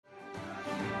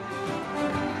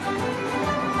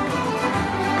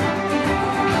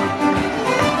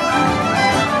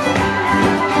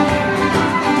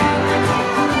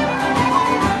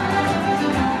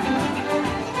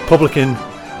Publican,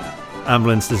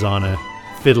 ambulance designer,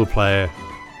 fiddle player,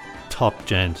 top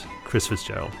gent, Chris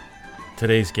Fitzgerald.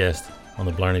 Today's guest on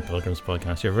the Blarney Pilgrims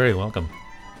podcast. You're very welcome.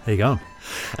 How you going?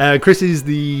 Chris is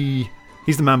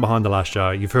he's the man behind The Last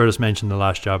Jar. You've heard us mention The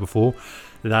Last Jar before.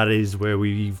 That is where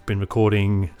we've been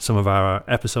recording some of our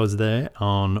episodes there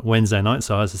on Wednesday night.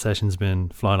 So as the session's been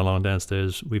flying along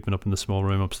downstairs, we've been up in the small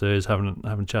room upstairs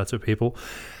having chats with people.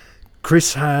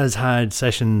 Chris has had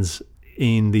sessions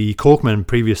in the Corkman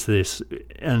previous to this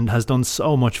and has done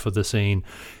so much for the scene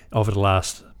over the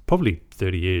last probably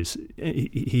 30 years.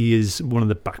 He is one of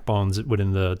the backbones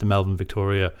within the Melbourne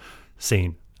Victoria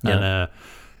scene. Yeah. And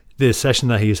the session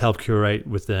that he has helped curate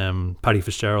with Paddy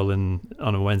Fitzgerald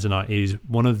on a Wednesday night is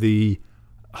one of the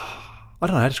I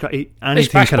don't know how to describe it.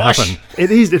 Anything can happen.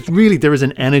 It's really, there is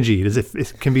an energy.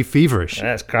 It can be feverish.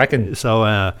 Yeah, it's cracking.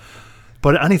 So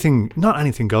but not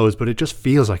anything goes, but it just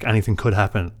feels like anything could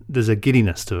happen. There's a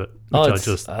giddiness to it, which I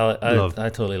just love. I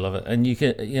totally love it. And you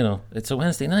can, it's a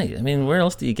Wednesday night. I mean, where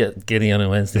else do you get giddy on a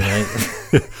Wednesday night?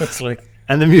 It's like,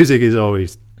 and the music is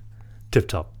always tip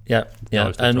top. Yeah.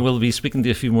 And we'll be speaking to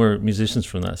a few more musicians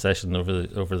from that session over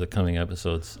the coming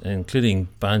episodes, including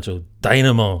banjo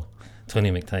dynamo Tony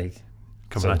McTighe.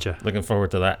 Coming at you. Looking forward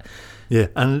to that. Yeah,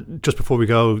 and just before we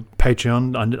go,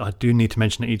 Patreon, I do need to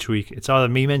mention it each week. It's either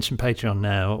me mention Patreon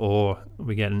now or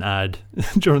we get an ad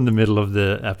during the middle of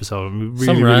the episode.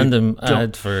 Some random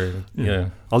ad for,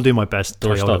 I'll do my best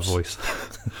Toyota voice.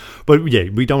 But yeah,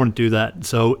 we don't want to do that.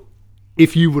 So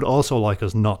if you would also like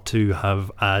us not to have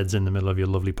ads in the middle of your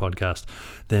lovely podcast,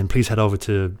 then please head over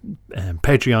to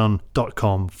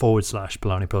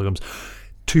patreon.com/Blarney Pilgrims.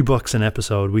 $2 an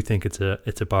episode. We think it's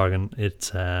a bargain.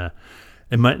 It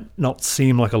might not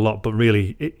seem like a lot, but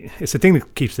really, it's the thing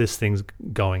that keeps this thing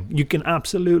going. You can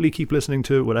absolutely keep listening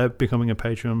to it without becoming a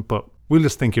Patreon, but we'll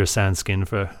just think you're sound skin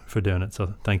for doing it.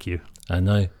 So thank you. And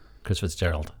now, Chris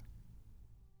Fitzgerald.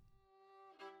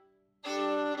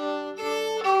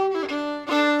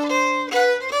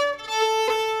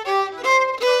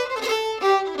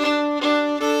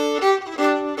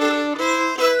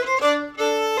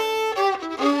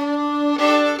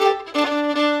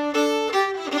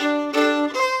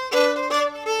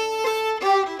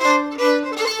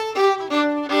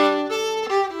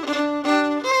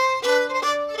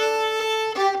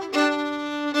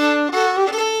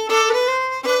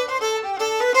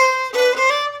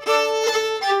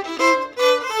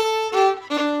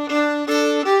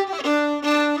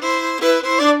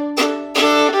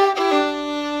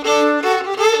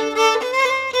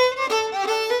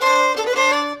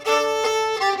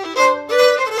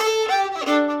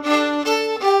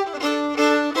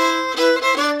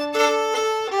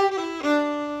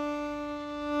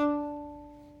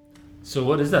 So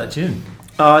what is that tune?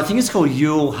 I think it's called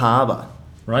Yule Harbour.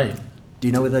 Right. Do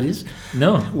you know where that is?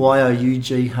 No.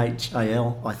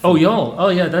 Youghal, I think. Oh, Yule. Oh,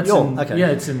 yeah, that's Yule, okay. Yeah,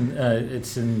 it's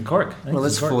in Cork. Well,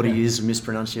 that's Cork, 40 years of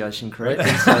mispronunciation, correct?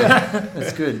 Right. So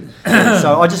that's good.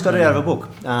 So I just got it out of a book.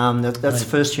 That's the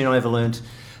first tune I ever learnt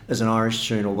as an Irish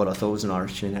tune, or what I thought was an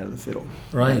Irish tune, out of the fiddle.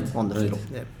 Right. On the fiddle.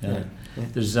 Yeah.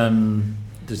 There's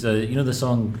the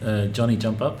song Johnny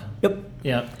Jump Up. Yep.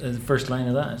 Yeah, the first line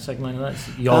of that, second line of that.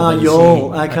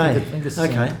 Yule. Okay.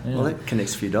 Yeah. Well, that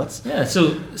connects a few dots. Yeah.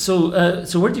 So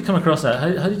where did you come across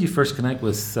that? How did you first connect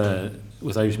with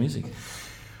Irish music?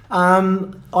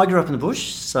 I grew up in the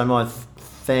bush, so my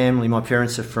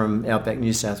parents are from outback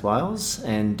New South Wales,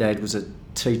 and Dad was a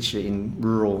teacher in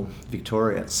rural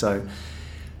Victoria. So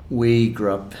we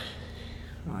grew up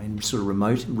in sort of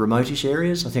remote-ish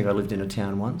areas. I think I lived in a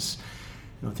town once.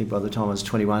 And I think by the time I was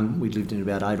 21, we'd lived in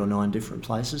about 8 or 9 different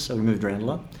places, so we moved around a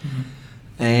lot. Mm-hmm.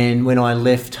 And when I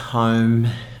left home,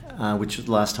 which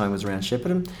the last time was around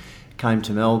Shepparton, came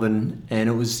to Melbourne, and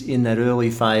it was in that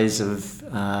early phase of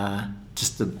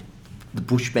just the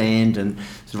bush band and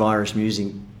sort of Irish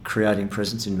music creating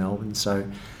presence in Melbourne. So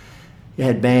you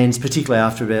had bands, particularly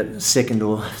after about second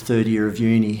or third year of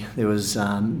uni. There was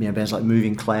bands like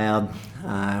Moving Cloud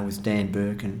with Dan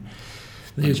Burke and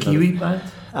the Kiwi band?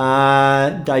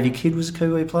 Davey Kidd was a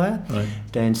Kiwi player. Right.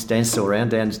 Dan's still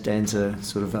around. Dan's a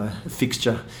sort of a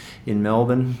fixture in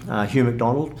Melbourne. Hugh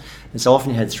McDonald. And so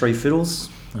often you had 3 fiddles.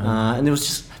 Right. And there was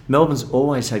just, Melbourne's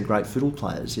always had great fiddle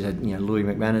players. You had Louis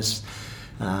McManus,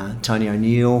 Tony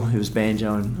O'Neill, who was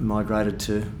banjo and migrated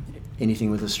to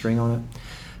anything with a string on it.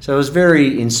 So it was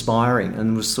very inspiring,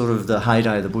 and was sort of the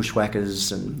heyday of the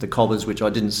Bushwhackers and the Cobbers, which I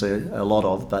didn't see a lot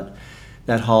of, but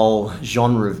that whole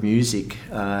genre of music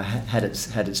had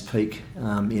its peak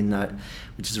in that,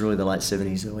 which is really the late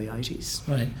 70s, early 80s.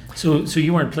 Right. So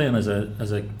you weren't playing as a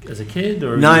kid,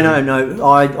 or no.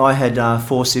 I had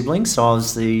 4 siblings, so I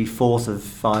was the 4th of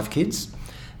 5 kids,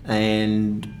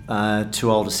 and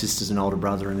 2 older sisters, an older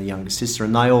brother and a younger sister,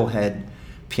 and they all had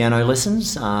piano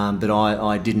lessons, but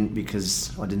I didn't,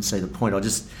 because I didn't see the point.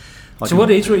 So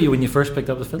what age were you when you first picked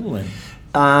up the fiddle then?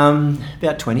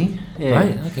 About 20. Yeah.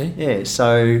 Right, okay. Yeah,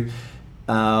 so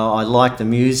I liked the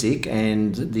music,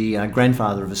 and the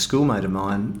grandfather of a schoolmate of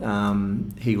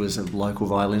mine, he was a local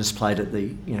violinist, played at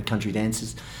the country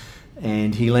dances,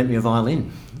 and he lent me a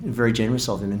violin. Very generous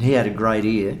of him, and he had a great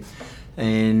ear.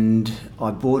 And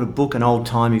I bought a book, an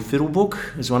old-timey fiddle book.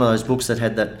 It was one of those books that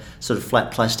had that sort of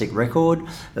flat plastic record,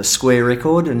 a square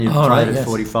record, and you played at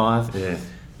 45. Yeah.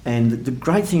 And the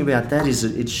great thing about that is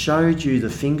that it showed you the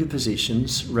finger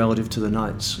positions relative to the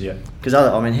notes. Yeah. Because,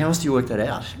 how else do you work that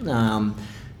out?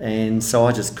 And so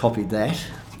I just copied that,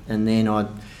 and then I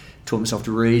taught myself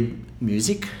to read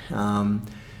music.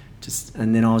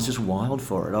 And then I was just wild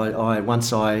for it.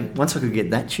 Once I could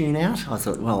get that tune out, I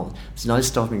thought, well, there's no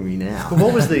stopping me now. But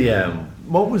what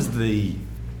was the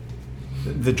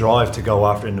drive to go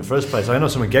after it in the first place? I know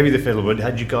someone gave you the fiddle, but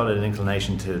had you got an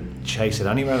inclination to chase it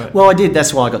anywhere? Well, I did.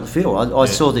 That's why I got the fiddle. I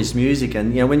saw this music,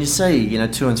 and when you see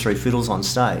 2 and 3 fiddles on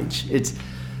stage, it's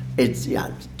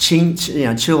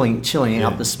chilling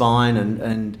up the spine,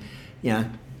 and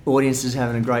audiences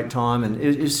having a great time, and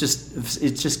it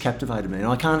just captivated me, and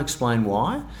I can't explain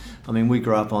why. I mean, we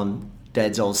grew up on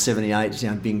Dad's old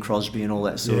 78s, Bing Crosby and all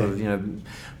that sort of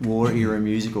war era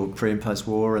music, or pre and post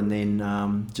war, and then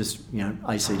just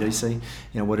AC/DC,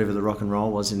 whatever the rock and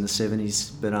roll was in the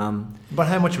 70s. But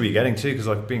how much were you getting too?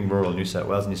 Because being rural New South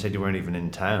Wales, and you said you weren't even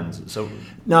in towns, so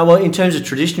no. Well, in terms of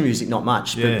traditional music, not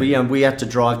much. Yeah. But we had to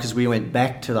drive, because we went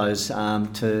back to those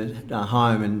to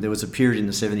home, and there was a period in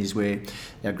the 70s where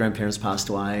our grandparents passed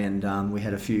away, and we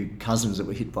had a few cousins that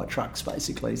were hit by trucks,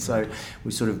 basically. So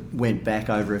we sort of went back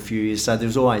over a few years. So there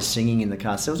was always singing in the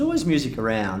car. So there was always music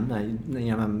around.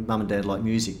 Mum and Dad liked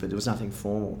music, but there was nothing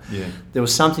formal. Yeah. There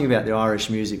was something about the Irish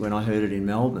music when I heard it in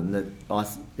Melbourne that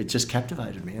it just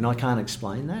captivated me, and I can't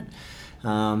explain that.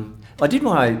 I did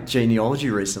my genealogy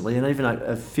recently, and even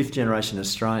a fifth generation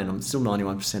Australian, I'm still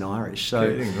 91% Irish.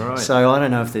 So, right. So I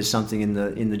don't know if there's something in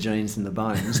the genes and the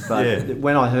bones, but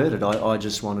when I heard it, I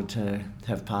just wanted to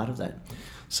have part of that.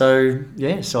 So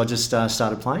I just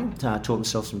started playing, taught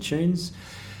myself some tunes.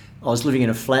 I was living in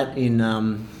a flat in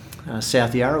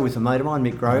South Yarra with a mate of mine,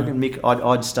 Mick Grogan. Mick,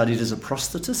 I'd studied as a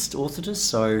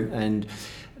orthotist, and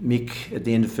Mick, at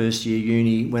the end of first year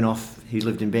uni, went off. He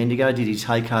lived in Bendigo, did his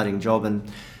hay carting job, and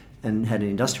had an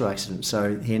industrial accident.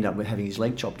 So he ended up having his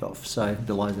leg chopped off, so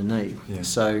below the knee. Yeah.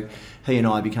 So he and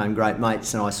I became great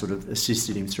mates, and I sort of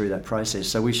assisted him through that process.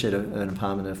 So we shared an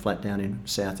apartment, a flat down in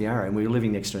South Yarra, and we were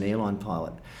living next to an airline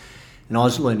pilot. And I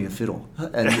was learning the fiddle.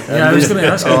 I was going to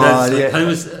ask you that.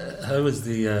 How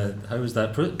was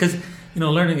that? Because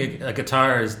learning a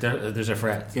guitar there's a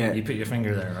fret. Yeah. You put your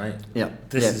finger there, right? Yeah.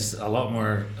 This is a lot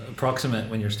more approximate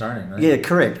when you're starting, right? Yeah,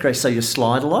 correct. So you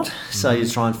slide a lot. So you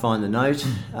try and find the note.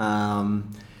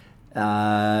 And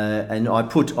I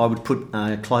would put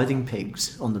clothing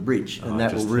pegs on the bridge, and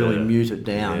that will really mute it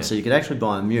down. Yeah. So you could actually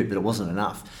buy a mute, but it wasn't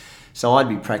enough. So I'd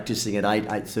be practicing at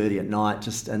 8:30 at night,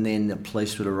 and then the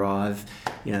police would arrive.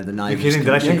 The neighbours. You're kidding?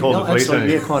 They actually called the police?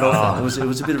 Yeah, quite often. It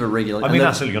was a bit of a regular. I mean,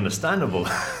 that's really understandable.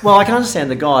 Well, I can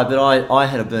understand the guy, but I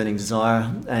had a burning desire,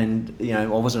 and I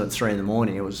wasn't at 3 a.m.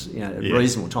 It was at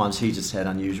reasonable times. He just had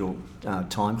unusual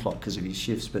time clock because of his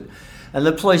shifts, and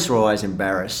the police were always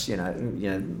embarrassed.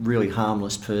 Really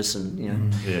harmless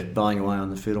person. Buying away on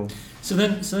the fiddle. So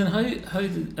then, how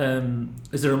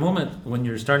is there a moment when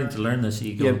you're starting to learn this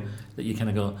that you kind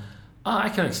of go, I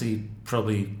can actually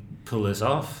probably pull this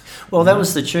off? Well, that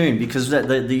was the tune, because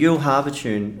the Yule Harbour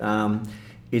tune,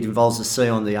 it involves a C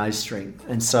on the A string,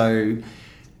 and so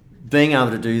being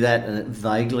able to do that and it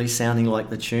vaguely sounding like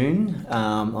the tune,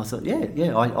 I thought,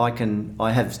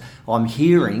 I'm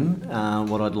hearing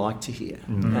what I'd like to hear,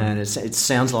 and it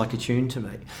sounds like a tune to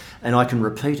me, and I can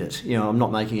repeat it. I'm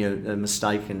not making a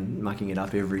mistake and mucking it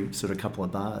up every sort of couple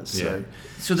of bars. Yeah.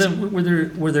 So then,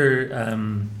 were there?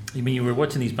 You mean you were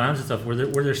watching these bands and stuff? Were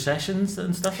there sessions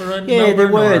and stuff around? Yeah, Melbourne, there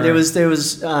were. Or? There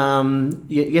was.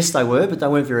 Yes, they were, but they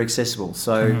weren't very accessible.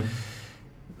 So.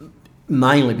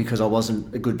 Mainly because I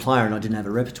wasn't a good player and I didn't have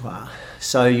a repertoire.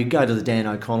 So you go to the Dan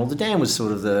O'Connell. The Dan was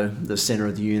sort of the centre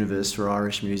of the universe for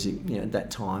Irish music at that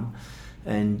time.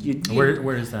 And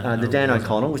where is that? The Dan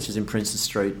O'Connell, which is in Princes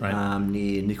Street, right.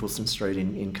 Near Nicholson Street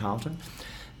in Carlton.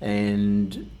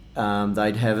 And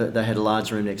they had a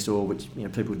large room next door, which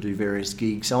people would do various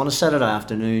gigs. So on a Saturday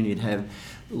afternoon, you'd have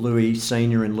Louis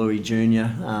Senior and Louis Junior,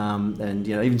 and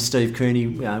even Steve Cooney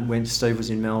went. Steve was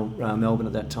in Melbourne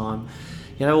at that time.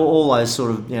 You know, all those sort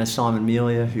of, you know, Simon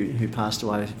Melia, who passed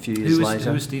away a few years later.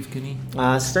 Who was Steve Cooney?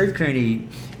 Steve Cooney,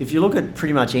 if you look at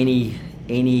pretty much any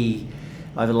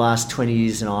over the last 20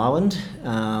 years in Ireland,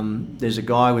 there's a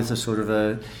guy with a sort of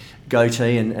a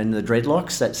goatee and the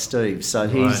dreadlocks. That's Steve. So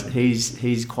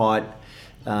he's quite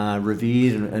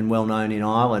revered and well known in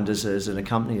Ireland as an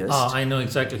accompanist. Oh, I know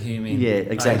exactly who you mean. Yeah,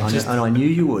 exactly. And I knew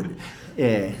you would.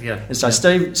 Yeah. Yeah. And so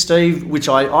Steve, which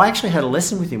I actually had a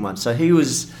lesson with him once. So he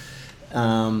was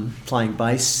playing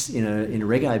bass in a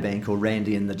reggae band called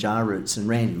Randy and the Jar Roots, and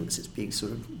Randy was this big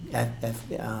sort of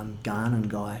Ghanan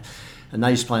guy. And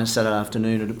they used to play on Saturday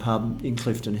afternoon at a pub in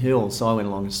Clifton Hill, so I went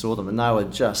along and saw them, and they were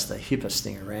just the hippest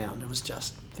thing around. It was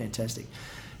just fantastic.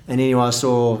 And anyway, I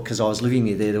saw, because I was living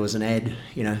near there was an ad,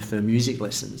 you know, for music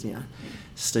lessons, you know,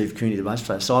 Steve Cooney, the bass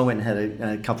player. So I went and had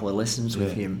a couple of lessons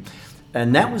with him,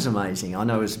 and that was amazing. I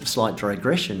know it was a slight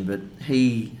digression, but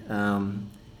he's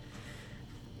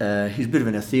a bit of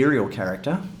an ethereal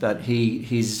character, but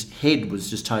his head was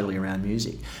just totally around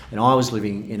music. And I was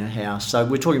living in a house, so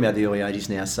we're talking about the early 80s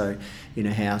now, so in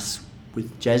a house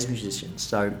with jazz musicians.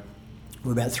 So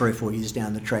we're about 3 or 4 years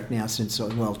down the track now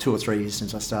 2 or 3 years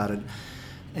since I started.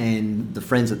 And the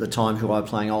friends at the time who I was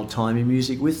playing old-timey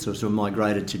music with sort of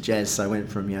migrated to jazz, so I went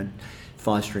from, you know,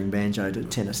 5-string banjo to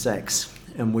tenor sax.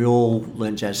 And we all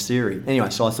learnt jazz theory. Anyway,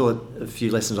 so I thought a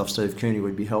few lessons off Steve Cooney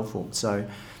would be helpful.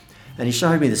 And he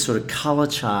showed me this sort of colour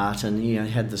chart, and, you know,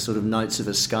 he had the sort of notes of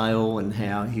a scale, and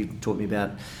how he taught me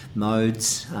about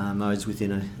modes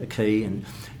within a key, and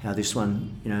how this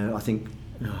one, you know, I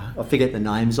forget the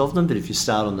names of them, but if you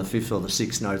start on the 5th or the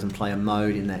 6th note and play a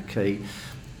mode in that key,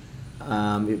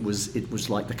 it was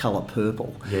like the colour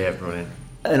purple. Yeah, brilliant.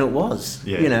 And it was,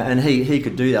 you know, and he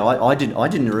could do that. I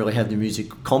didn't really have the music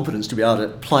competence to be able to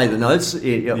play the notes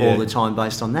all the time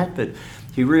based on that, but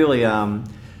he really,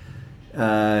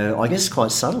 I guess,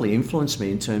 quite subtly influenced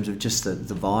me in terms of just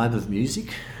the vibe of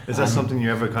music. Is that something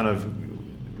you ever kind of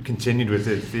continued with,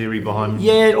 the theory behind?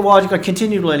 Yeah, well, I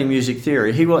continued learning music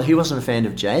theory. He wasn't a fan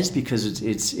of jazz because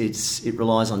it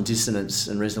relies on dissonance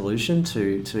and resolution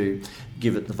to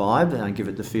give it the vibe and give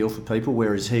it the feel for people,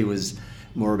 whereas he was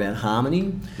more about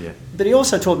harmony. Yeah. But he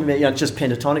also taught me about, you know, just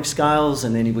pentatonic scales,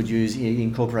 and then he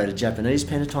incorporated Japanese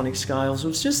pentatonic scales.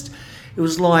 It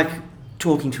was like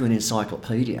talking to an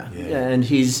encyclopedia, and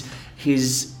his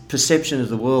perception of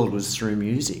the world was through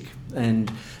music, and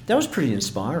that was pretty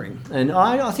inspiring. And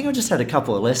I think I just had a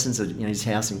couple of lessons at, you know, his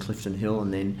house in Clifton Hill,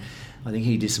 and then I think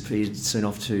he disappeared soon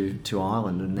off to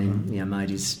Ireland, and then you know made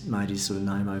his sort of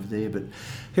name over there. But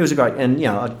he was a great, and you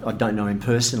know I don't know him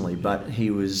personally, but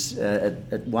he was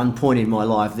at one point in my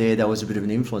life there was a bit of an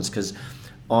influence, because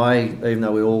even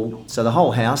though the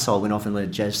whole household went off and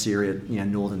led jazz theory at, you know,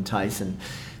 Northern Taith, and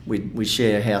we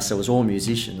share a house that was all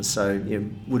musicians, so it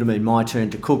would have been my turn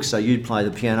to cook. So you'd play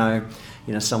the piano,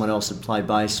 you know, someone else would play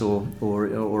bass or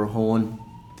a horn,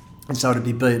 and so it'd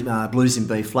be blues in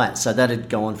B flat. So that'd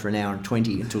go on for an hour and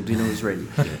 20 until dinner was ready.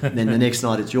 And then the next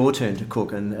night it's your turn to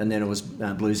cook, and then it was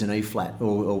blues in E flat,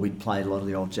 or we'd play a lot of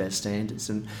the old jazz standards.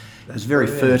 And it was a very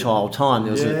fertile time.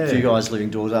 There was a few guys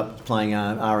living doors up playing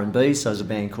R&B. So there was a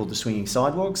band called the Swinging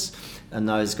Sidewalks, and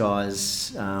those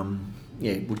guys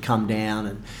would come down,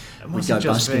 and we'd go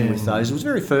busking with those. It was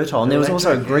very fertile. And there was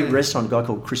also a Greek restaurant, a guy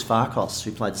called Chris Farkos,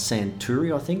 who played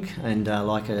Santuri, I think, and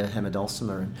like a hammer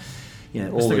dulcimer, and you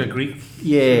know, it's like a Greek.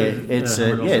 Yeah, it's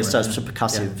a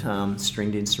percussive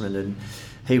stringed instrument, and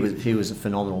he was a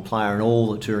phenomenal player, and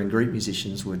all the touring Greek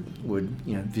musicians would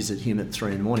you know visit him at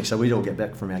 3 a.m. So we'd all get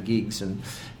back from our gigs, and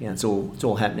you know it's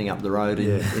all happening up the road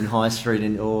in High Street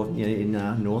or you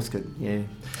know, in Northcote. Yeah.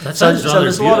 That sounds so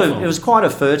there's a lot of. It was quite a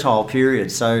fertile period.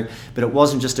 So, but it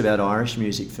wasn't just about Irish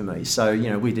music for me. So you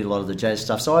know we did a lot of the jazz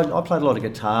stuff. So I played a lot of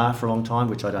guitar for a long time,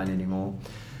 which I don't anymore.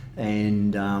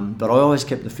 And but I always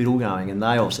kept the fiddle going, and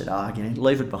they all said, you know,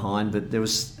 leave it behind. But there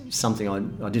was something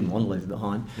I didn't want to leave it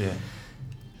behind. Yeah.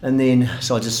 And then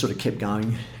so I just sort of kept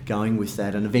going with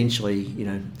that, and eventually, you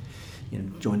know,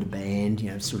 joined a band,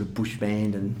 you know, sort of bush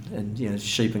band, and you know,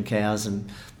 sheep and cows, and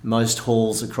most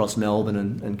halls across Melbourne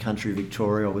and country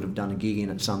Victoria I would have done a gig in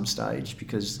at some stage,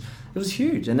 because it was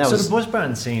huge. And the bush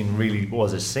band scene really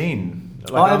was a scene.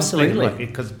 Like, absolutely.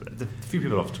 Because the few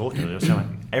people I've talked to, it was like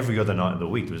every other night of the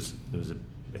week there was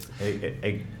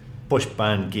a bush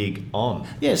band gig on.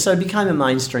 Yeah, so it became a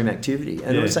mainstream activity,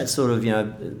 and it was that sort of, you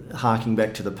know, harking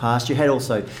back to the past. You had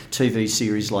also TV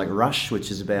series like Rush,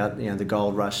 which is about, you know, the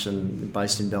gold rush and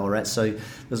based in Ballarat. So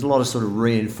there's a lot of sort of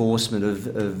reinforcement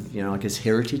of you know, I guess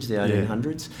heritage, the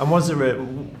 1800s. And was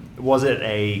it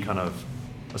a kind of,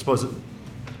 I suppose,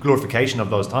 glorification of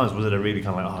those times? Was it a really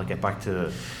kind of like, I'll get back to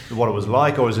what it was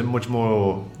like, or is it much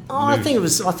more? I think it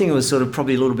was sort of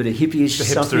probably a little bit of hippie-ish The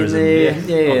stuff in hipsterism, there,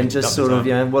 yeah. and just sort of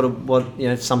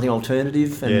something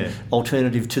alternative and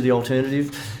alternative to the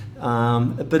alternative.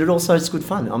 But it's good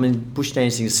fun. I mean, bush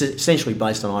dancing is essentially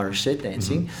based on Irish set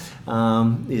dancing.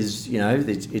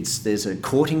 There's a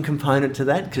courting component to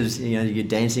that because you're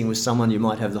dancing with someone you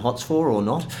might have the hots for or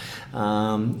not.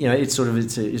 It's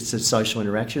a social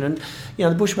interaction, and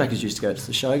the bushwhackers used to go to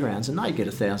the showgrounds and they'd get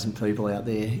 1,000 people out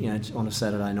there, on a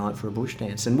Saturday night for a bush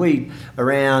dance. And we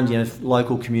around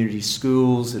local community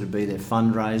schools, it'd be their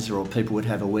fundraiser, or people would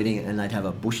have a wedding and they'd have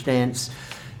a bush dance.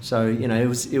 So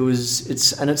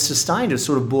it's sustained. It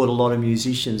sort of brought a lot of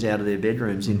musicians out of their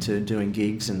bedrooms into doing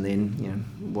gigs, and then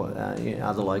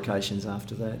other locations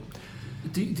after that.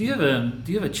 Do you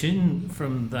have a tune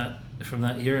from that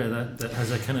era that has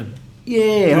a kind of I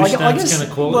guess kind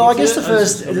of quality? Well, I guess the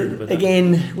first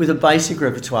again with a basic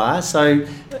repertoire. So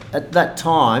at that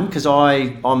time, because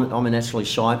I'm a naturally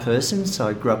shy person, so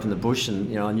I grew up in the bush,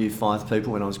 and I knew 5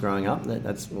 people when I was growing up.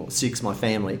 That's 6, my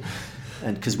family.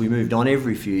 And because we moved on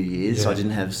every few years, I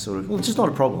didn't have which is not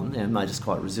a problem. It made us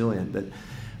quite resilient. But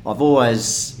I've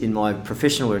always, in my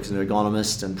professional work as an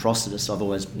ergonomist and prosthetist, I've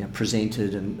always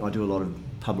presented, and I do a lot of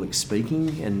public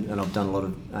speaking, and I've done a lot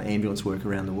of ambulance work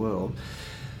around the world.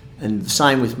 And the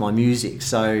same with my music.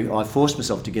 So I forced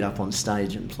myself to get up on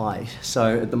stage and play.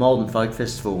 So at the Malden Folk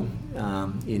Festival,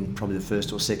 in probably the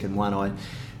first or second one, I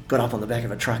got up on the back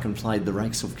of a truck and played the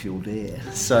Rakes of Kildare.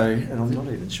 And I'm not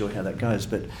even sure how that goes,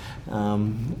 but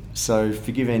so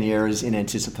forgive any errors in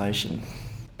anticipation.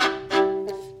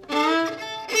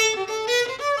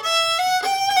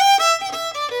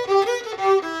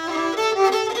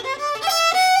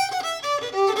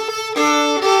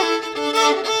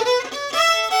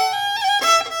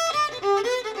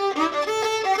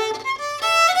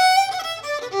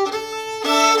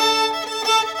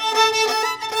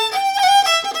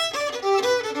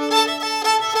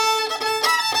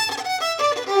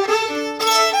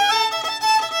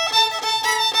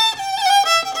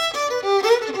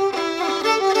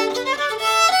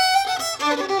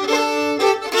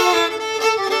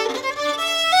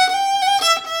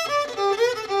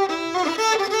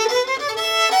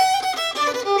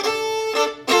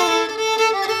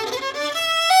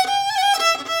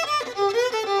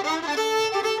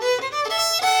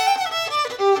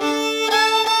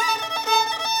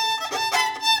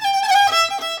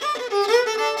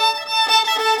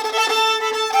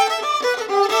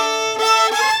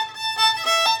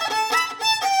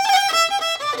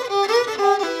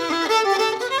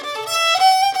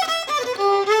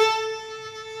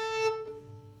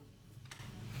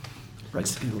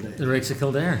 The Rakes of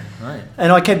Kildare, right?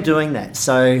 And I kept doing that.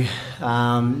 So before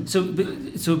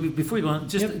you go on,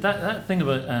 just that thing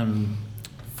about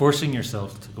forcing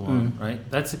yourself to go on, right?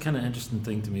 That's a kind of interesting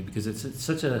thing to me because it's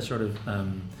such a sort of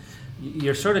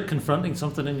you're sort of confronting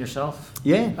something in yourself.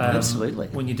 Yeah, absolutely.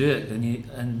 When you do it,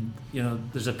 and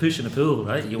there's a push and a pull,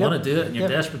 right? You want to do it, and you're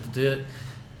desperate to do it,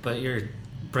 but you're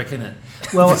bricking it.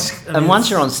 Well, once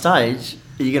you're on stage,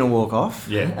 you're going to walk off.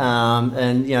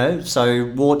 Yeah. So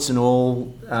warts and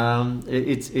all,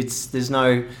 there's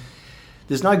no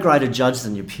greater judge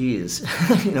than your peers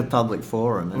in a public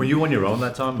forum. Were you on your own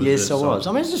that time? Yes, I was.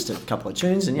 I mean, it's just a couple of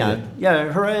tunes, and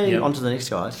hooray, on to the next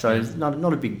guy. So it's not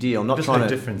a big deal. I'm not trying to. How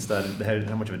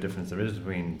much of a difference there is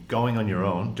between going on your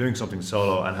own, doing something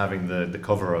solo, and having the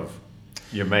cover of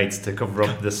your mates to cover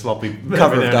up the sloppy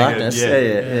cover of darkness.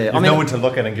 Yeah. You've no one to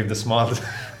look at and give the smile.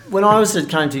 When I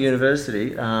came to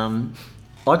university,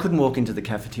 I couldn't walk into the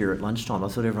cafeteria at lunchtime. I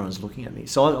thought everyone was looking at me.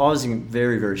 So I was a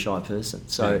very, very shy person.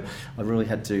 So I really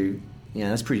had to,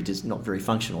 that's not very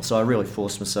functional. So I really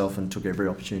forced myself and took every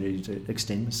opportunity to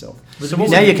extend myself.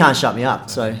 Now you can't shut me up.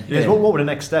 So what were the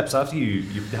next steps after you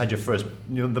had your first?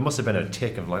 There must have been a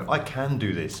tick of like, I can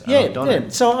do this. And I've done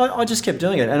it. So I just kept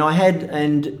doing it, and I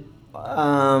had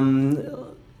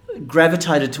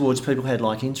gravitated towards people who had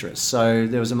like interests. So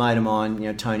there was a mate of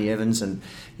mine, Tony Evans, and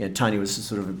Tony was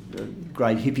sort of a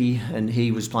great hippie, and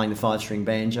he was playing the 5-string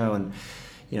banjo, and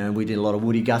we did a lot of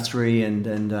Woody Guthrie and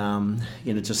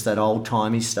just that old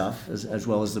timey stuff as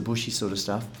well as the bushy sort of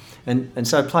stuff, and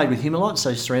so I played with him a lot.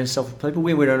 So surrounded myself with people.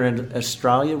 We went around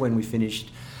Australia when we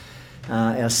finished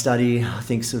our study, I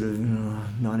think sort of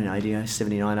 1980,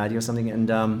 79, 80 or something,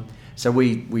 and so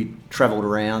we travelled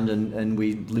around and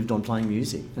we lived on playing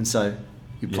music, and so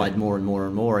we played more and more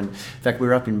and more. And in fact, we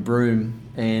were up in Broome,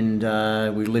 and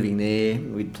we were living there.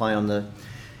 We'd play in the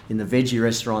veggie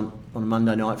restaurant on a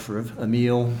Monday night for a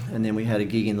meal, and then we had a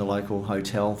gig in the local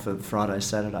hotel for Friday,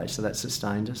 Saturday. So that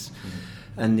sustained us.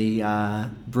 and the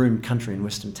Broome Country and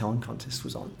Western Talent Contest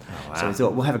was on. Oh, wow. So we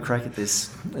thought, we'll have a crack at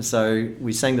this. And so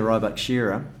we sang the Roebuck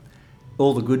Shearer.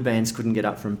 All the good bands couldn't get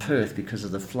up from Perth because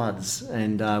of the floods,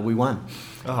 and we won.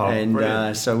 Oh, and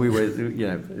brilliant. so we were,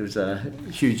 it was a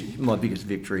huge, my biggest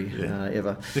victory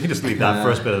ever. You can just leave that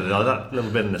first bit of that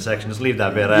little bit in the section. Just leave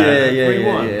that bit out.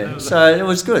 Yeah. So it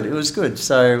was good. It was good.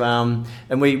 So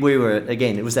and we were,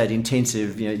 again, it was that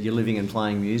intensive. You're living and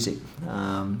playing music.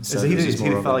 Is he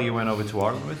the fellow you went over to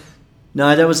Ireland with?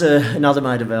 No, that was another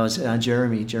mate of ours,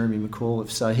 Jeremy McCall.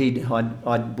 So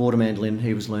I'd bought a mandolin.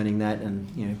 He was learning that,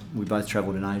 and we both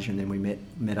travelled in Asia, and then we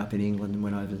met up in England and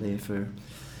went over there for.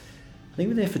 I think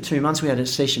we were there for 2 months. We had a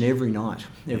session every night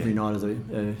of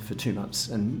for 2 months,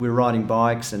 and we were riding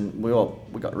bikes, and we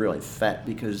got really fat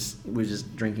because we were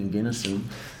just drinking Guinness and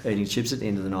eating chips at the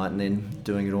end of the night, and then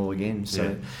doing it all again.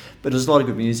 So, but it was a lot of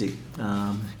good music,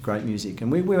 great music,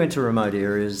 and we went to remote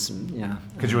areas, and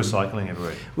because you were cycling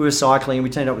everywhere. We were cycling, and we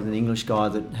teamed up with an English guy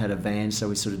that had a van, so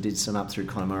we sort of did some up through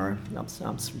Connemara, up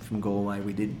from Galway.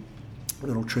 We did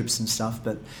little trips and stuff,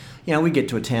 but we get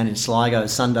to a town in Sligo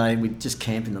Sunday, we'd just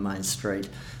camp in the main street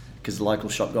because the local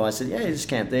shop guy said, just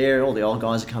camp there, all the old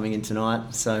guys are coming in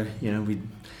tonight, so we'd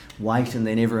wait, and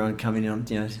then everyone come in on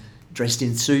dressed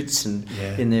in suits and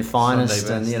in their finest,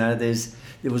 and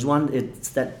there was one,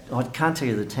 I can't tell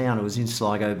you the town, it was in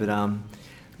Sligo, but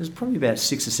there's probably about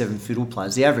 6 or 7 fiddle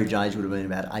players. The average age would have been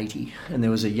about 80. And there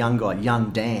was a young guy,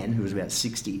 young Dan, who was about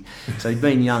 60. So he'd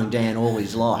been young Dan all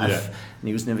his life, and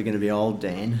he was never going to be old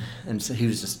Dan. And so he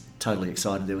was just totally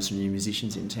excited there were some new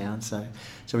musicians in town. So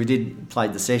we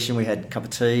played the session, we had a cup of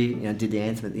tea, did the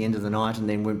anthem at the end of the night, and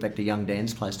then went back to young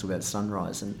Dan's place till about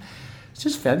sunrise. And it's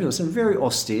just fabulous and very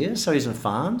austere. So he's on a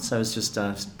farm, so it's just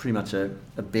pretty much a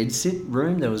bed sit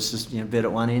room. There was just bed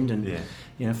at one end and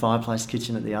fireplace,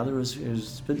 kitchen at the other.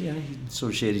 But he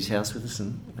sort of shared his house with us,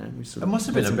 and we sort of. It must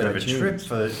have been a bit of a trip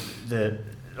for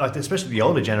especially the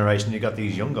older generation. You got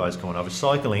these young guys coming over,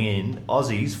 cycling in,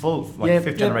 Aussies,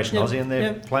 fifth generation Aussie, and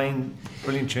they're playing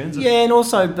brilliant tunes. Yeah, and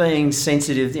also being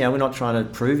sensitive. We're not trying to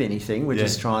prove anything. We're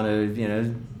just trying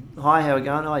to hi, how are we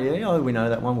going? We know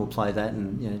that one, we'll play that,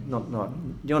 and not you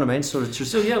know what I mean? Sort of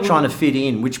just trying to fit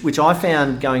in, which I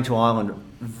found going to Ireland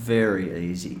very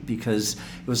easy, because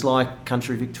it was like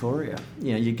country Victoria.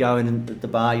 You go in at the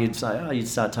bar, you'd say, you'd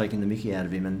start taking the mickey out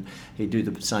of him, and he'd do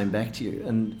the same back to you,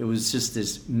 and it was just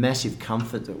this massive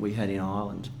comfort that we had in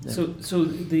Ireland. So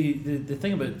the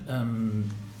thing about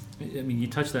you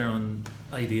touched there on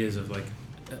ideas of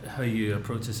how you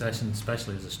approach a session,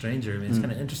 especially as a stranger. It's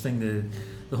kind of interesting,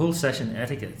 the whole session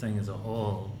etiquette thing as a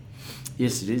whole.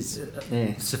 Yes, it is.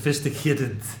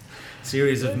 Sophisticated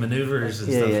series of manoeuvres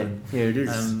and stuff. It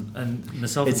is. And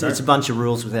myself, it's a bunch of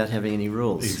rules without having any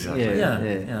rules. Exactly.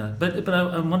 Yeah. But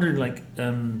I'm wondering,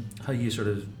 how you sort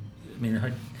of,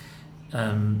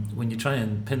 when you try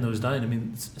and pin those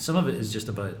down. Some of it is just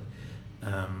about,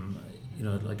 a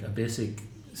basic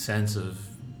sense of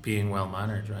being well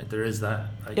mannered, right? There is that.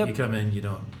 You come in, you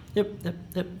don't.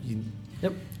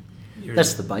 Yep.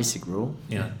 That's the basic rule.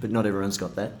 Yeah. But not everyone's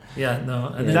got that. Yeah, no.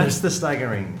 And that's the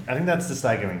staggering. I think that's the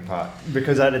staggering part,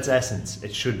 because at its essence,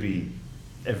 it should be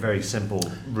a very simple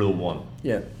rule one.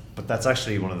 Yeah. But that's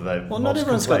actually one of the most not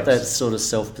everyone's complex. got that sort of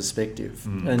self-perspective,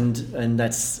 and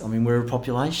that's, we're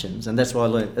populations, and that's why I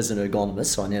learned as an ergonomist.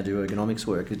 So I now do ergonomics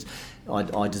work.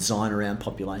 I design around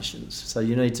populations. So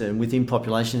you need to, and within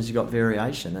populations, you've got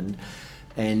variation,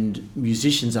 and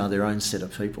musicians are their own set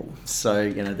of people.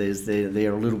 So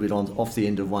they're a little bit off the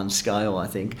end of one scale, I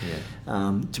think.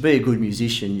 Yeah. To be a good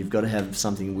musician, you've got to have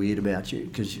something weird about you,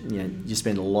 because you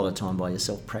spend a lot of time by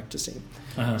yourself practicing.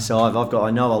 Uh-huh. So I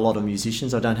know a lot of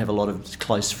musicians. I don't have a lot of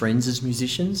close friends as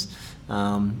musicians,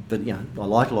 but I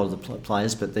like a lot of the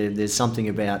players. But there's something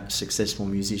about successful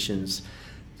musicians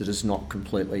that is not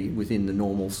completely within the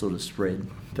normal sort of spread.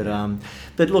 But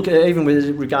look, even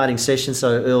regarding sessions,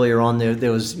 so earlier on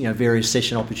there was various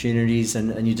session opportunities,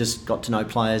 and you just got to know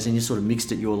players, and you sort of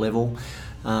mixed at your level,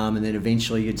 and then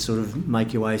eventually you'd sort of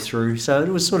make your way through. So it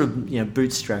was sort of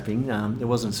bootstrapping. There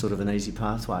wasn't sort of an easy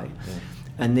pathway. Yeah.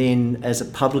 And then as a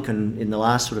publican in the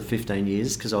last sort of 15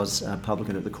 years, because I was a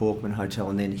publican at the Corkman Hotel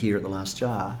and then here at the Last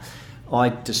Jar, I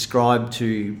describe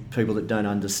to people that don't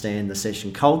understand the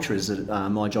session culture is that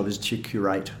my job is to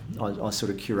curate. I sort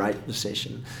of curate the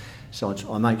session. So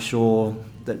I make sure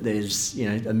that there's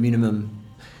a minimum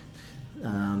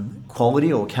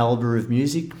quality or calibre of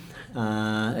music,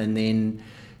 and then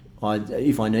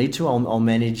if I need to, I'll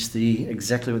manage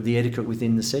exactly the etiquette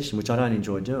within the session, which I don't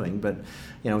enjoy doing. But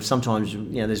sometimes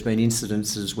there's been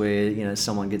incidences where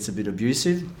someone gets a bit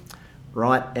abusive.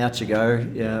 right, out you go.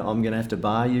 Yeah, I'm going to have to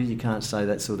bar you. You can't say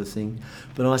that sort of thing.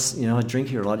 But I drink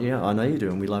here a lot. Yeah, I know you do,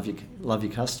 and we love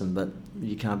your custom, but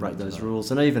you can't break those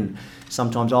rules. And even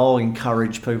sometimes I'll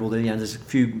encourage people to, there's a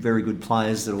few very good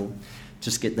players that'll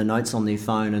just get the notes on their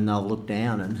phone and they'll look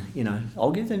down, and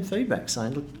I'll give them feedback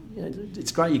saying, look,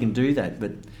 it's great you can do that,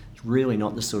 but it's really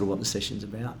not the sort of what the session's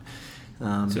about.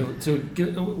 So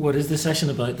what is the session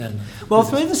about then? Well,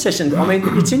 through the session, I mean,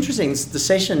 it's interesting. The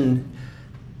session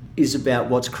is about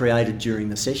what's created during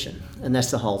the session, and that's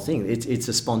the whole thing. It's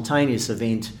a spontaneous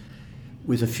event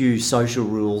with a few social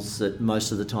rules that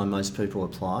most of the time most people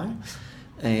apply,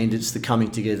 and it's the coming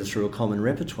together through a common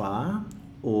repertoire,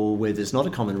 or where there's not a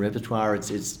common repertoire,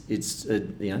 it's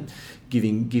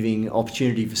giving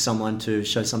opportunity for someone to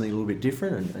show something a little bit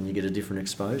different, and you get a different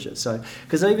exposure. So,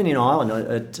 because even in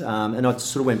Ireland, and I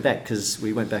sort of went back, because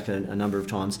we went back a number of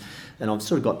times, and I've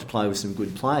sort of got to play with some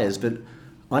good players, but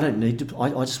I don't need to. I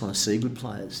just want to see good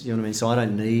players. You know what I mean? So I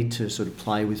don't need to sort of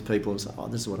play with people and say, "Oh,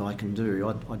 this is what I can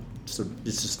do." It's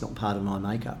just not part of my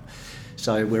makeup.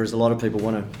 So whereas a lot of people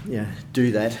want to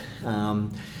do that,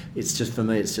 it's just, for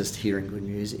me, it's just hearing good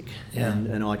music,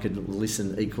 and I could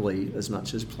listen equally as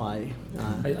much as play.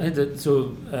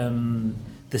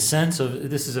 The sense of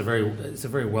this is a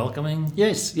very welcoming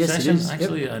session, it is.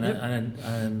 Actually, Yep.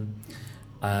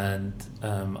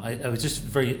 I was just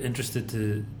very interested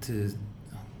to.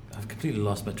 I've completely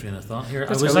lost my train of thought here.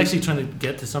 That's I was actually trying to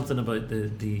get to something about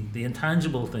the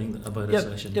intangible thing about a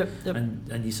session, Yep.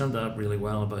 And you summed that up really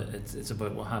well. About it's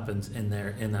about what happens in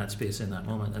there, in that space, in that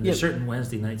moment. And there's certain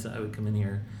Wednesday nights that I would come in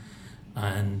here,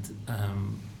 and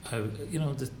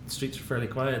the streets are fairly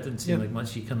quiet. It didn't seem like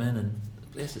much. You come in and the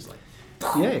place is like.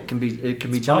 Yeah, it can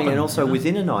be jumping, and also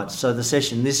within a night. So the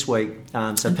session this week,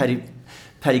 so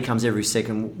Paddy comes every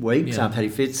second week. Paddy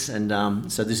Fitz,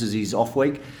 and so this is his off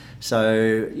week.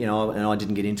 So, and I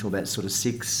didn't get into about sort of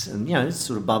 6, and, it's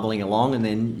sort of bubbling along, and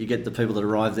then you get the people that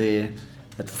arrive there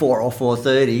at 4 or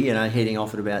 4:30, heading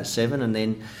off at about 7, and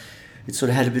then it sort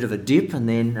of had a bit of a dip, and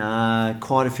then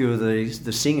quite a few of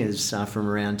the singers from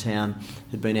around town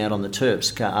had been out on the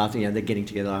Terps after, they're getting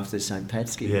together after their St.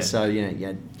 Pat's gig. Yeah. So, you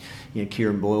had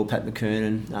Kieran Boyle, Pat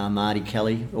McKernan, Marty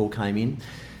Kelly all came in.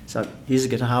 So here's a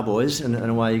guitar, boys, and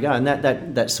away you go. And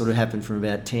that sort of happened from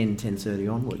about 10:30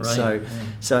 onwards. Right.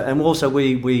 So and also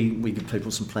we give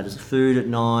people some platters of food at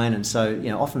 9, and so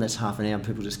often that's half an hour and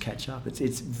people just catch up.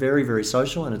 It's very, very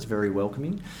social, and it's very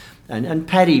welcoming. And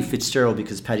Paddy Fitzgerald,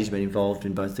 because Paddy's been involved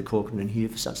in both the Corcoran and here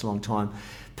for such a long time,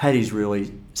 Paddy's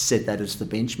really set that as the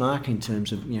benchmark in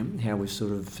terms of how we've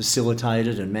sort of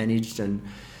facilitated and managed, and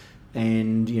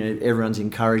everyone's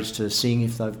encouraged to sing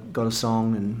if they've got a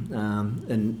song,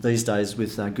 and these days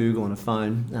with Google and a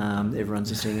phone, everyone's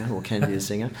a singer or can be a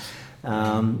singer,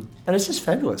 and it's just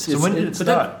fabulous. So when did it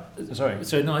start? Sorry,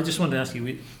 no, I just wanted to ask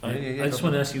you. I just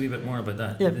wanted to ask you a wee bit more about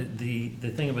that. Yep.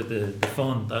 The thing about the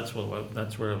phone. That's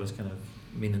where I was kind of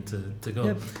meaning to go.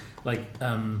 Yep. Like,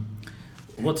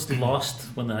 what's lost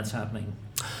when that's happening?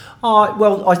 Oh,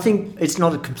 well, I think it's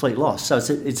not a complete loss. So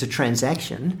it's a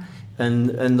transaction.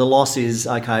 And the loss is,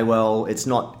 okay, well, it's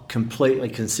not completely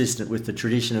consistent with the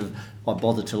tradition of I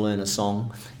bothered to learn a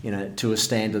song, to a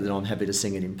standard that I'm happy to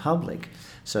sing it in public.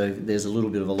 So there's a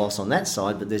little bit of a loss on that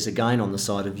side, but there's a gain on the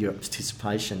side of your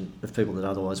participation of people that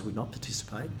otherwise would not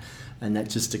participate. And that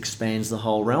just expands the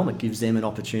whole realm. It gives them an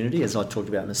opportunity, as I talked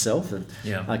about myself. And,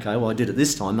 okay, well, I did it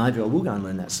this time. Maybe I will go and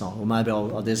learn that song. Or maybe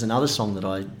there's another song that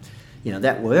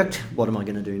that worked. What am I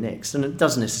going to do next? And it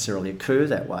doesn't necessarily occur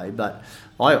that way, but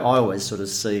I always sort of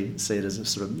see it as a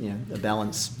sort of a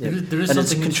balance. There is and something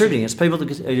it's contributing. It's people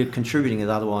that are contributing that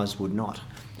otherwise would not,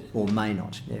 or may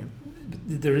not. Yeah.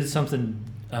 There is something.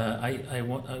 I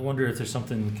wonder if there's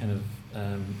something kind of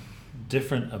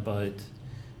different about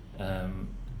a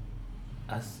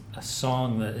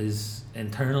song that is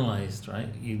internalized, right?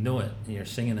 You know it, and you're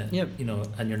singing it,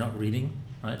 and you're not reading.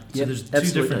 Right, so there's two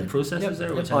different processes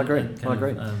there. Which I agree.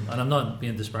 And I'm not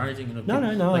being disparaging. No.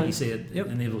 Like you say, it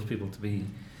enables people to be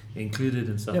included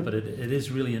and stuff. But it is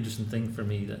really interesting thing for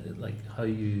me that like how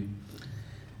you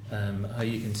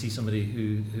can see somebody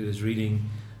who is reading,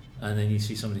 and then you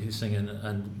see somebody who's singing,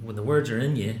 and when the words are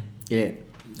in you,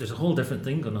 there's a whole different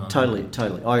thing going on. Totally.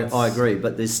 I agree,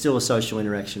 but there's still a social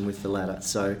interaction with the latter.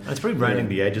 So it's pretty rounding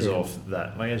the edges off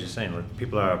that. Like as you're saying, like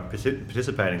people are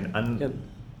participating and.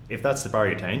 If that's the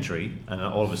barrier to entry, and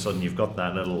all of a sudden you've got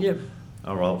that little,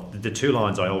 oh well, the 2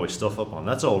 lines I always stuff up on,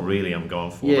 that's all really I'm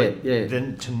going for.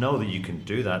 Then to know that you can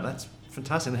do that, that's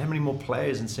fantastic. And how many more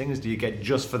players and singers do you get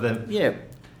just for them? Yeah.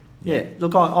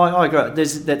 Look, I agree.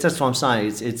 That's what I'm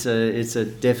saying. It's a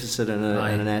deficit and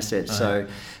an asset. So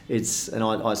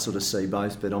I sort of see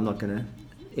both, but I'm not going to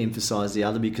emphasise the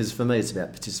other, because for me it's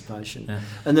about participation. Yeah.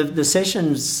 And the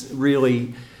sessions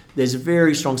really, there's a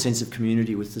very strong sense of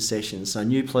community with the sessions. So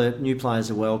new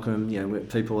players are welcome. You know,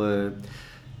 people are,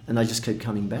 and they just keep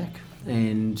coming back.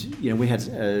 And you know, we had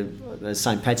a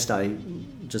St. Pat's Day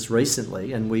just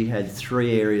recently, and we had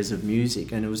 3 areas of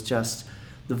music, and it was just,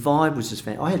 the vibe was just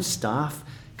fantastic. I had staff,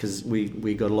 because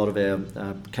we got a lot of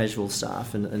our casual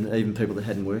staff and even people that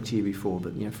hadn't worked here before,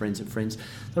 but you know, friends of friends,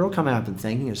 they're all coming up and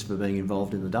thanking us for being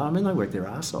involved in the day. I mean, they worked their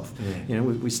arse off. Yeah. You know,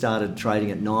 we started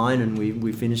trading at 9 and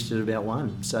we finished at about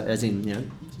 1. So as in, you know,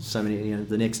 so many, you know,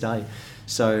 the next day.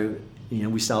 So you know,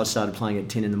 we started playing at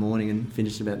 10 in the morning and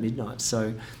finished about midnight. So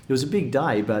it was a big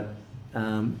day, but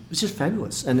it was just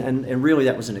fabulous. And really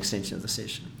that was an extension of the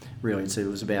session. Really, so it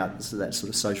was about that sort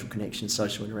of social connection,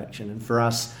 social interaction. And for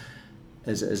us,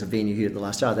 as a venue here at the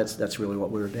Last Hour, that's really what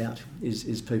we're about,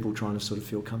 is people trying to sort of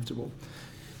feel comfortable.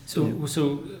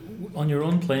 So on your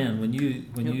own playing, when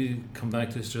you come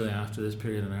back to Australia after this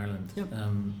period in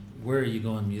Ireland, where are you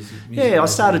going music? I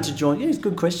started to join. Yeah, it's a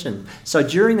good question. So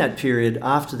during that period,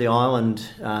 after the island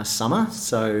summer,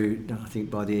 so I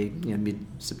think by the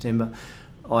mid-September,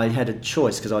 I had a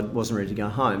choice, because I wasn't ready to go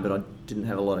home, but I didn't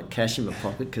have a lot of cash in my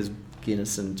pocket because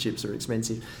Guinness and chips are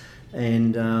expensive,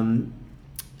 and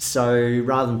so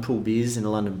rather than pull beers in a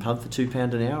London pub for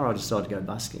 £2 an hour, I decided to go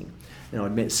busking. And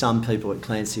I'd met some people at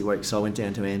Clancy Week, so I went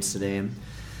down to Amsterdam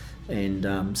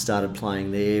and started playing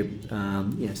there.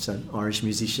 So Irish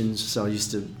musicians. So I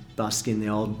used to busk in the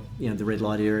old, the red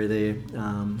light area there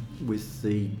with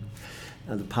the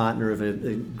partner of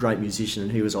a great musician,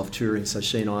 and he was off touring. So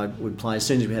she and I would play as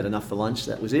soon as we had enough for lunch.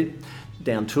 That was it.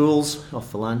 Down tools,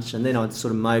 off for lunch, and then I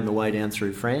sort of made my way down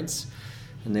through France,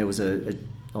 and there was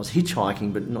I was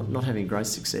hitchhiking, but not having great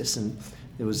success, and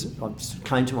it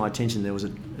came to my attention there was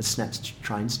a snatched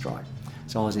train strike.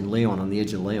 So I was in Lyon, on the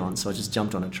edge of Lyon, so I just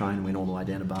jumped on a train and went all the way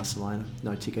down to Barcelona,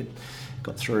 no ticket,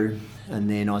 got through, and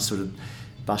then I sort of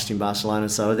busked in Barcelona.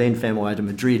 So I then found my way to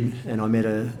Madrid, and I met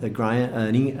a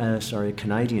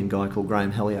Canadian guy called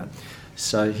Graham Hellier.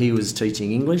 So he was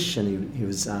teaching English, and he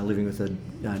was living with a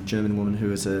German woman who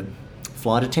was a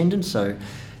flight attendant,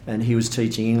 and he was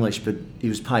teaching English, but he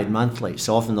was paid monthly.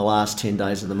 So often the last 10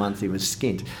 days of the month he was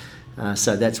skint.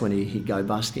 So that's when he'd go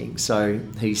busking. So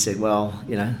he said, well,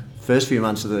 first few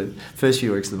weeks of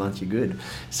the month you're good.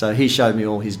 So he showed me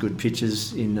all his good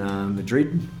pitches in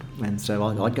Madrid, and so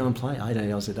I'd go and play 8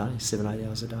 hours a day, 7-8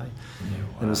 hours a day.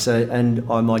 Yeah, wow.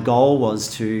 And my goal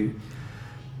was to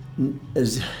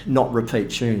not repeat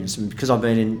tunes, and because I've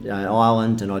been in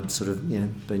Ireland and I'd sort of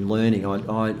been learning,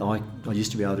 I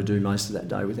used to be able to do most of that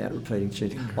day without repeating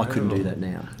tunes. Incredible. I couldn't do that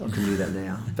now.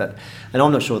 And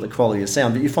I'm not sure the quality of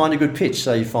sound, but you find a good pitch.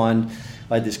 So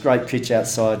I had this great pitch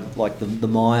outside, like the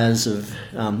Mayas of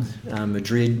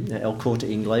Madrid, El Corte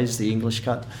Inglés, the English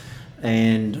cut,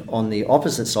 and on the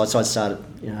opposite side, so I started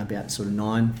about sort of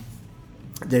 9.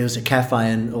 There was a cafe,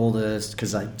 and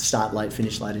because they start late,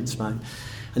 finish late in Spain.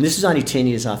 And this was only 10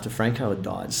 years after Franco had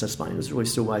died, so Spain was really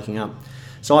still waking up.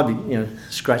 So I'd be,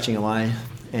 scratching away,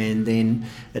 and then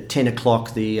at 10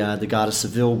 o'clock the Garda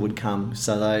Civil would come.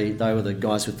 So they were the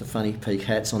guys with the funny peak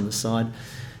hats on the side,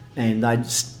 and they'd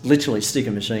literally stick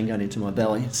a machine gun into my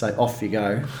belly, say, off you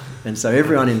go. And so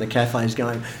everyone in the cafe is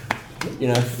going,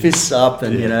 fists up,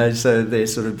 and, so they're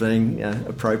sort of being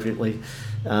appropriately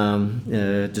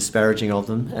disparaging of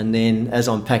them. And then as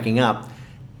I'm packing up,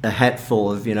 a hat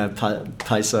full of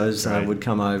pesos would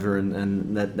come over,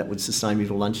 and that would sustain me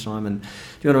till lunchtime. And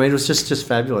you know what I mean? It was just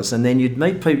fabulous. And then you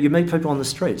meet people on the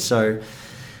street. So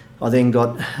I then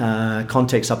got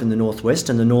contacts up in the northwest,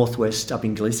 and the northwest up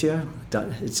in Galicia,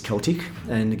 it's Celtic,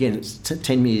 and again it's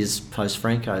 10 years post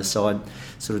Franco. So I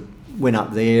sort of went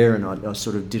up there, and I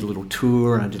sort of did a little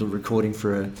tour, and I did a recording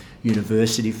for a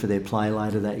university for their play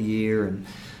later that year, and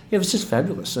it was just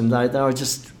fabulous. And they were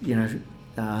just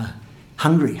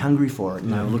hungry for it,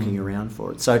 and they were looking around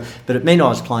for it. So, but it meant I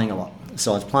was playing a lot.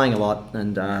 So I was playing a lot,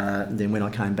 and then when I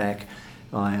came back,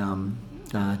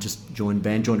 I just joined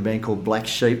a band called Black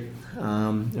Sheep,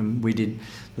 and we did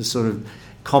the sort of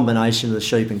combination of the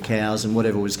sheep and cows and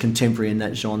whatever was contemporary in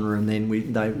that genre. And then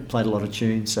they played a lot of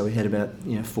tunes, so we had about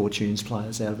 4 tunes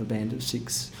players out of a band of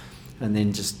 6, and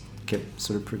then just kept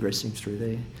sort of progressing through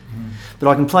there. But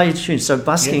I can play tunes. So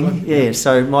busking,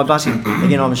 so my busking,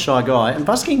 again, I'm a shy guy, and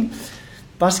busking,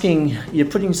 you're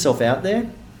putting yourself out there.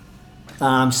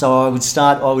 So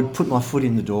I would put my foot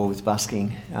in the door with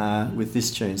busking with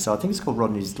this tune. So I think it's called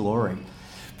Rodney's Glory,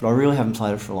 but I really haven't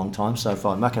played it for a long time. So if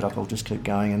I muck it up, I'll just keep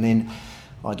going, and then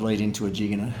I'd lead into a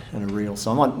jig and a reel.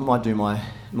 So I might do my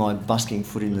busking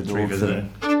foot in the door thing.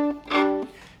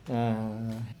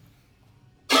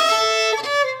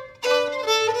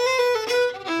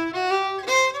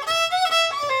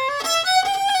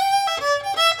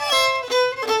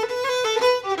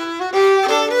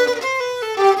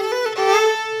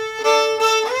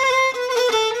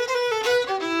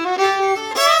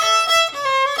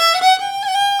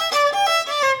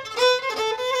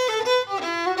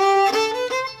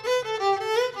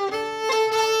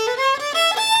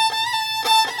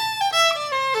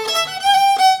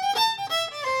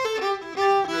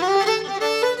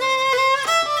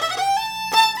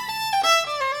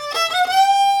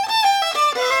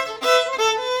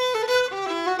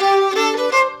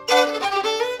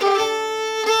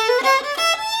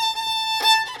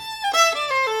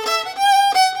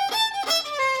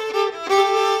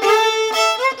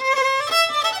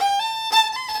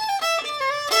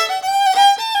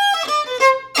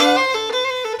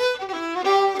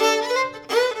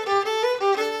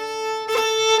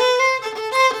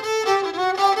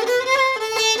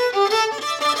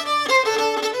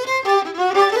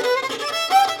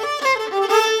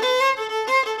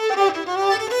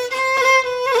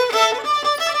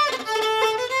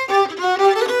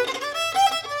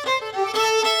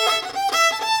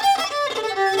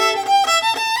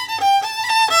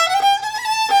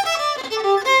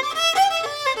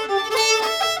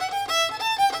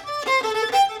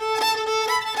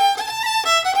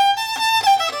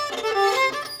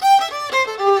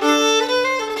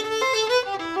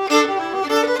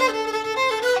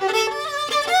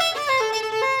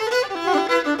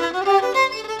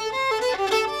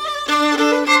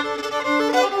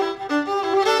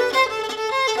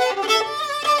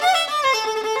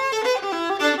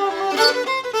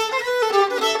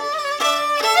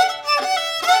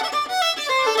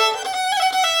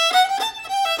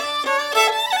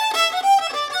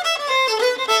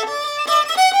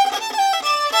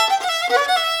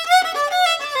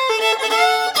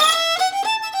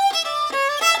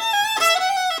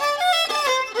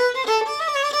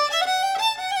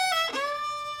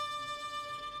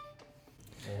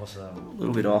 Awesome. A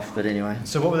little bit off, but anyway.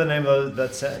 So what were the name of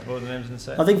that set? What were the names in the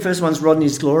set? I think first one's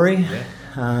Rodney's Glory,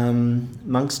 Yeah.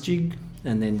 Monk's Jig,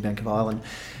 and then Bank of Ireland.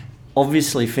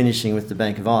 Obviously finishing with the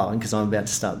Bank of Ireland because I'm about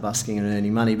to start busking and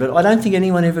earning money, but I don't think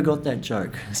anyone ever got that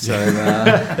joke. So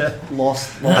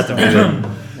lost.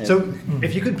 Yeah. So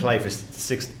if you could play for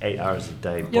 6-8 hours a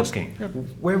day busking,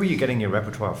 where were you getting your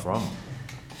repertoire from?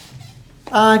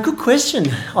 Good question.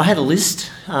 I had a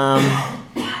list,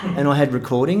 and I had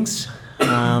recordings,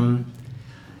 and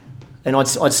I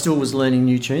still was learning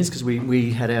new tunes because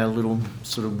we had our little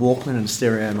sort of Walkman and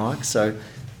stereo mic. So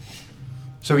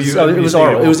it was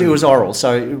oral. It was oral.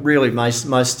 So really,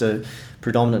 most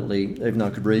predominantly, even though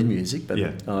I could read music, but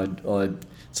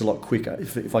it's a lot quicker.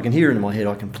 If I can hear it in my head,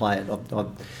 I can play it.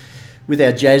 With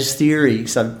our jazz theory,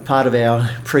 so part of our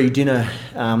pre-dinner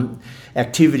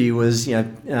activity was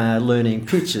learning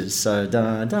pitches. So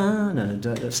da da da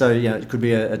da. So it could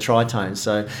be a tritone.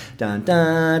 So da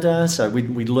da da. So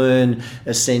we'd learn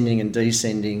ascending and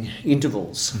descending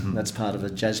intervals. Mm-hmm. That's part of a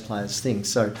jazz player's thing.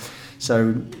 So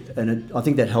I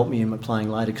think that helped me in my playing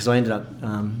later because I ended up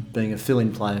being a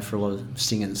fill-in player for a lot of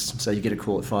singers. So you get a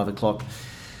call at 5 o'clock.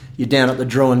 You're down at the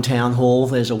Druin Town Hall,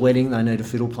 there's a wedding, they need a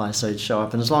fiddle player, so you'd show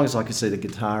up. And as long as I could see the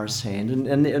guitarist's hand,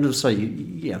 and also,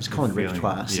 it was common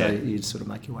repertoire, so you'd sort of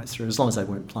make your way through, as long as they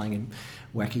weren't playing in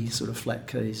wacky sort of flat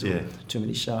keys or too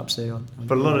many sharps there.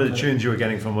 But a lot of the tunes you were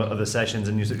getting from other sessions,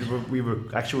 and you said we were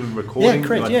actually recording? Yeah,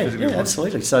 correct,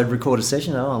 absolutely. So record a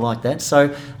session, I like that.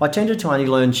 So I tended to only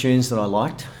learn tunes that I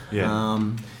liked,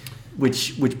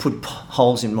 which put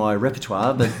holes in my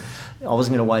repertoire, but I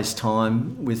wasn't going to waste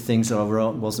time with things that I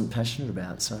wasn't passionate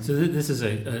about. So this is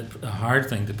a hard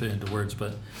thing to put into words,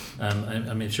 but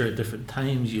I mean, sure, at different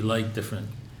times you like different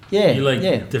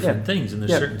different things, and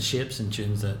there's certain shapes and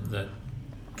tunes that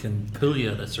can pull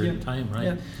you at a certain time,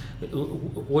 right? Yeah.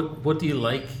 What do you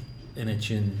like in a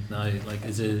tune now? Like,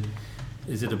 is it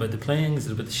about the playing? Is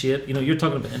it about the shape? You're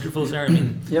talking about intervals there. I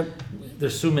mean,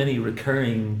 there's so many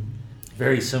recurring,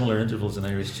 very similar intervals in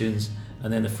Irish tunes.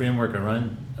 And then the framework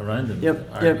around them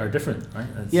are different, right?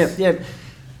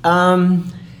 I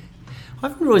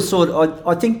haven't really thought.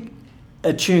 I think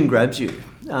a tune grabs you,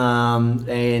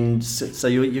 and so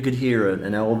you could hear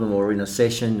an album or in a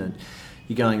session, and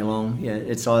you're going along. Yeah,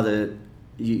 it's either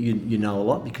you know a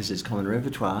lot because it's common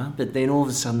repertoire, but then all of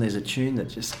a sudden there's a tune that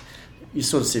just you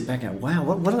sort of sit back and go, wow,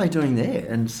 what are they doing there?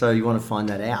 And so you want to find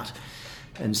that out,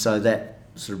 and so that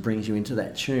sort of brings you into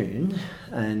that tune,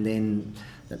 and then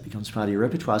that becomes part of your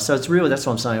repertoire. So it's really, that's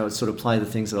what I'm saying, I would sort of play the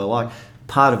things that I like.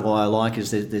 Part of why I like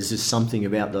is that there's just something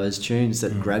about those tunes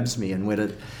that grabs me, and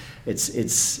when it's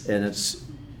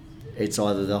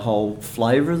either the whole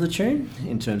flavour of the tune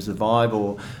in terms of the vibe,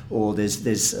 or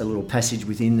there's a little passage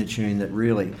within the tune that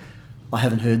really I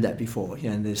haven't heard that before.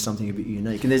 And there's something a bit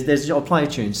unique. And I'll play a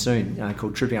tune soon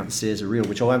called "Tripping Up the Stairs Are Real,"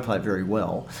 which I won't play very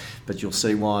well, but you'll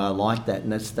see why I like that.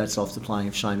 And that's off the playing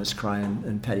of Seamus Cray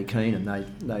and Paddy Keenan.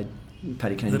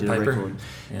 Paddy Keenan did Piper. a record.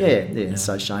 Yeah.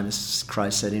 So Seamus Cray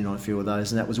sat in on a few of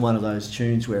those, and that was one of those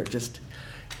tunes where it just,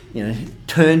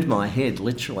 turned my head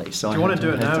literally. So do you want to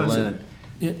do it now? To learn it.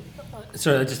 Yeah.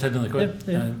 Sorry, I just had another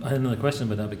question. I had another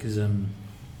question about that because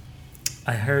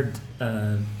I heard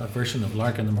a version of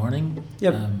 "Lark in the Morning,"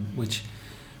 which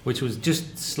was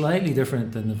just slightly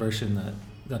different than the version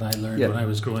that I learned when I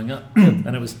was growing up,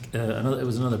 and it was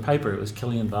another piper. It was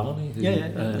Killian Vallely.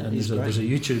 And there's a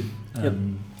YouTube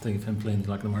thing of him playing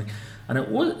 "Lark in the Morning," and it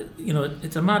was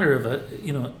it's a matter of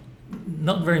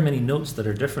not very many notes that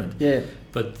are different. Yeah.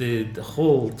 But the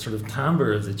whole sort of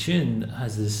timbre of the tune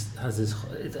has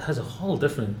a whole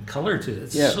different colour to it.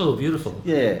 It's so beautiful.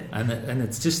 Yeah. And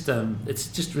it's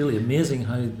just really amazing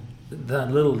how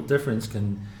that little difference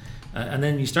can, and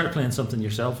then you start playing something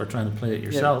yourself or trying to play it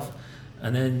yourself,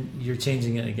 and then you're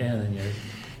changing it again, and you're.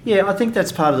 Yeah, I think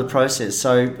that's part of the process.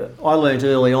 So I learned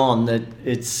early on that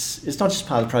it's not just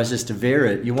part of the process to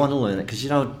vary it. You want to learn it because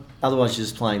otherwise you're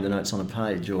just playing the notes on a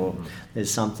page, or there's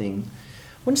something,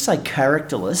 I wouldn't say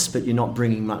characterless, but you're not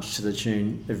bringing much to the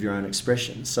tune of your own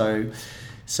expression.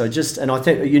 So just, and I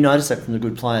think you notice that from the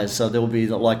good players. So there'll be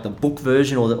like the book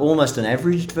version or almost an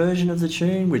averaged version of the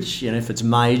tune, which if it's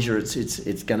major,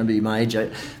 it's going to be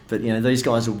major. But these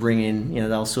guys will bring in,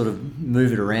 they'll sort of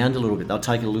move it around a little bit. They'll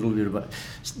take it a little bit of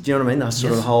do you know what I mean? They'll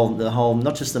sort of the whole,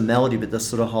 not just the melody, but the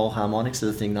sort of whole harmonics of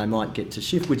the thing. They might get to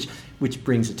shift, which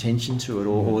brings attention to it,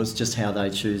 or it's just how they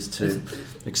choose to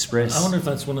express. I wonder if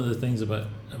that's one of the things about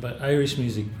Irish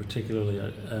music, particularly.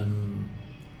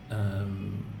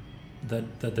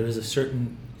 That there is a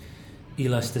certain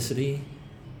elasticity.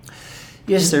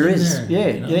 Yes, there is. There, Yeah,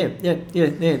 you know?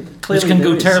 yeah. Which Clearly can there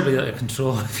go is. terribly out of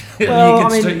control.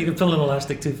 Well, you can pull an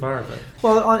elastic too far. But.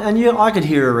 Well, I could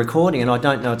hear a recording, and I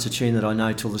don't know it's a tune that I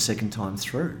know till the second time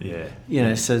through. Yeah. You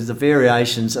know, so the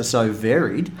variations are so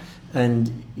varied,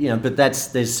 and but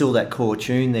there's still that core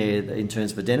tune there in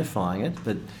terms of identifying it,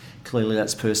 but clearly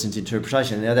that's person's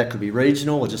interpretation. Now that could be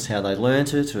regional or just how they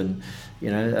learnt it, and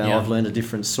I've learned a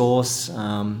different source,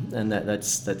 and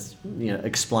that's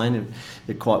explained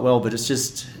it quite well. But it's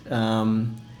just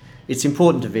it's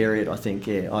important to vary it. I think,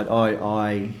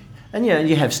 and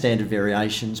you have standard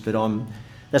variations, but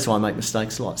that's why I make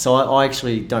mistakes a lot. So I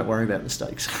actually don't worry about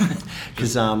mistakes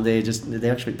because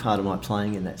they're actually part of my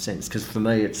playing in that sense. Because for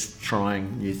me, it's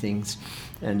trying new things,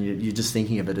 and you're just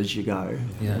thinking of it as you go.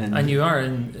 Yeah, and you are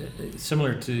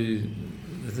similar to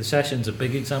the session's a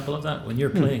big example of that. When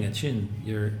you're playing a tune,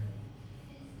 you're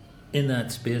in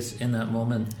that space, in that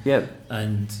moment,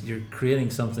 and you're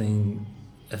creating something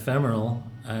ephemeral,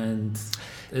 and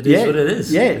it is what it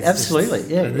is. Yeah, it's absolutely.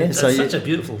 That's So such a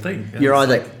beautiful thing. You're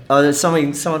either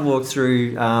someone walked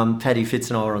through. Paddy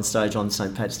Fitz and I were on stage on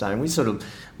St. Pat's Day, and we sort of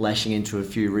lashing into a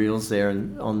few reels there.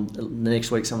 And on the next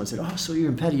week, someone said, "Oh, I saw you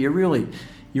and Paddy. You're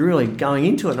really going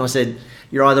into it." And I said,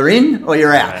 "You're either in or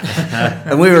you're out,"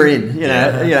 and we were in.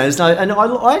 And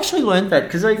I actually learned that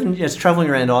because even travelling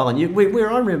around Ireland, I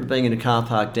remember being in a car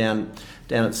park down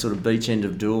at sort of beach end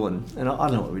of Doolin, and I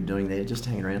don't know what we were doing there, just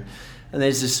hanging around. And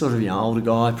there's this sort of older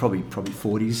guy, probably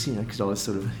 40s, because I was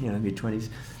sort of mid 20s.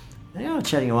 And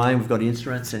chatting away, and we've got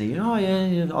instruments, and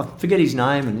I forget his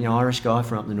name, and Irish guy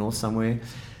from up the north somewhere.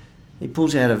 He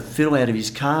pulls out a fiddle out of his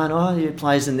car, and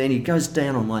plays, and then he goes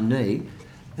down on my knee,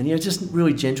 and just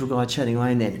really gentle guy chatting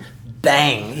away, and then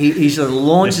bang, he sort of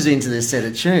launches into this set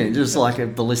of tunes, just like a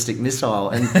ballistic missile,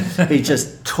 and he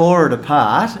just tore it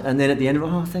apart. And then at the end of it,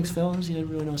 "Oh, thanks, fellas,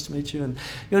 really nice to meet you." And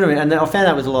you know what I mean. And I found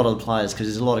that with a lot of the players, because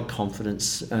there's a lot of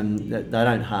confidence, and they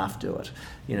don't half do it.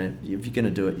 If you're going to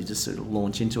do it, you just sort of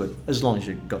launch into it, as long as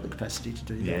you've got the capacity to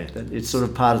do that. But it's sort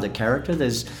of part of the character.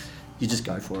 You just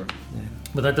go for it. Yeah.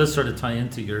 But that does sort of tie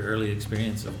into your early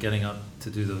experience of getting up to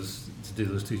do those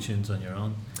two tunes on your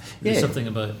own. There's something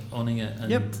about owning it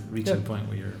and reaching a point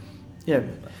where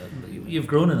you've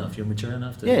grown enough, you're mature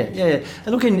enough to... Yeah.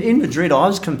 And look, in Madrid, I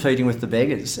was competing with the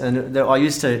Beggars, and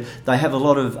they have a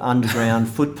lot of underground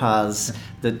footpaths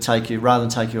that take you, rather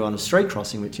than take you on a street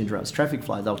crossing, which interrupts traffic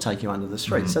flow, they'll take you under the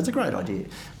street. So it's a great idea.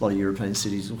 A lot of European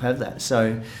cities will have that.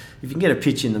 So if you can get a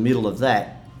pitch in the middle of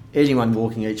that, anyone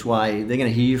walking each way, they're going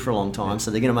to hear you for a long time, so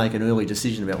they're going to make an early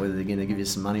decision about whether they're going to give you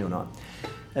some money or not.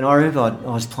 And I remember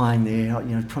I was playing there,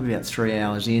 probably about 3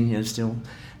 hours in, still.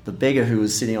 The beggar who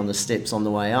was sitting on the steps on the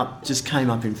way up just came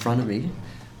up in front of me,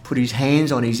 put his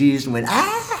hands on his ears and went,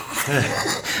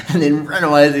 "Ah!" and then ran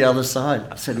away to the other side.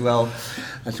 I said, well,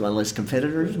 that's one less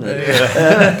competitor, isn't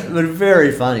it? But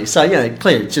very funny. So,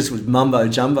 clearly it just was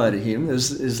mumbo-jumbo to him.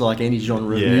 It's like any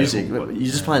genre of music. You're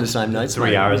just playing the same notes.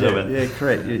 3 hours of it. Yeah,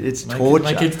 correct. It's torture.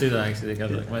 My kids do that, actually.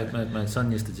 My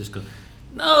son used to just go,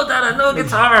 "No, Dada, no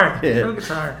guitar. No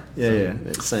guitar." Yeah,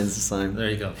 it sounds the same. There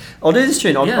you go. I'll do this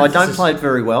tune. I don't play it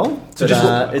very well,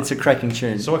 but it's a cracking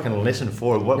tune. So I can listen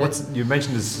for it. What's you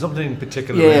mentioned there's something in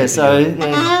particular. Yeah, sorry.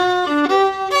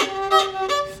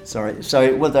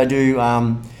 So what they do,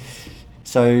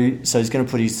 so he's going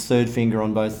to put his third finger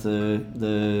on both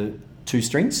the two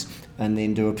strings and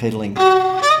then do a pedalling.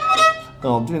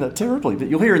 Oh, I'm doing that terribly, but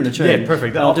you'll hear it in the tune. Yeah,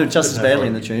 perfect. I'll do it just as badly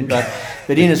in the tune, but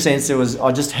in a sense,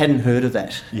 I just hadn't heard of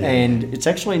that, and it's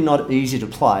actually not easy to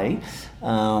play.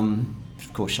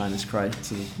 Of course, Seamus Cray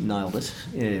sort of nailed it.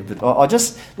 Yeah, but I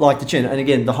just like the tune, and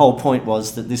again, the whole point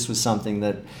was that this was something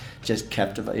that just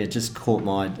captivated. It just caught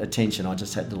my attention. I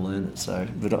just had to learn it. So,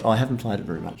 but I haven't played it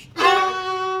very much.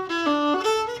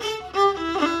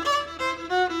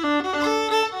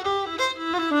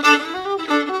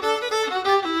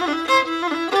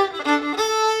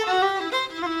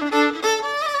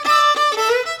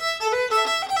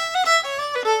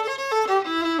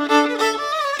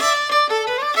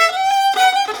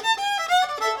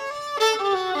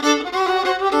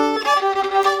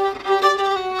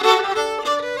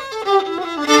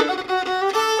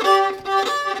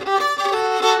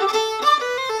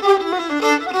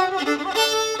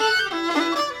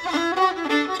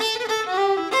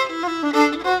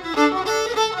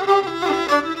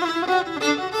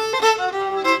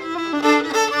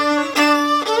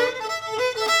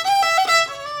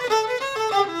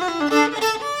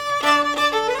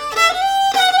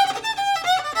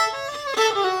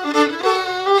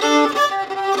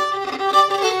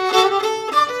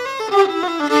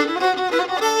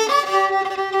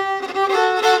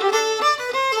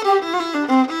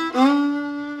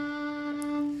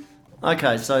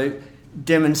 Okay, so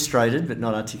demonstrated but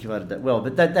not articulated that well.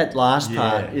 But that last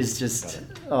part is just,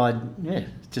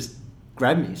 just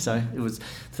grabbed me. So it was,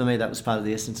 for me, that was part of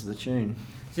the essence of the tune.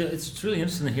 Yeah, it's really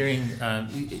interesting hearing.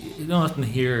 You don't often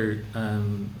hear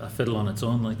a fiddle on its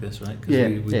own like this, right?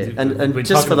 And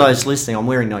just for those listening, I'm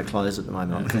wearing no clothes at the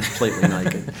moment. I'm completely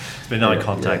naked. It's been eye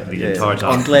contact the entire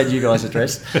time. I'm glad you guys are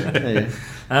dressed.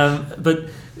 But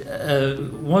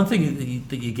one thing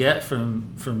that you get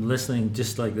from listening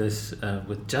just like this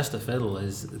with just a fiddle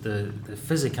is the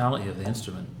physicality of the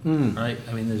instrument, right?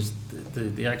 I mean, there's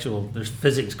there's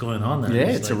physics going on there. Yeah,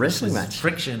 there's it's a wrestling match.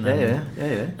 Friction,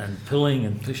 and pulling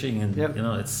and pushing, and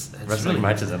it's wrestling really,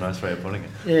 match is a nice way of putting it.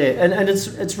 Yeah, and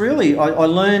it's really I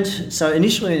learned. So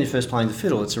initially, when you're first playing the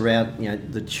fiddle, it's around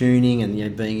the tuning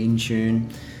and being in tune,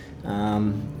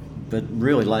 but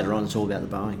really later on, it's all about the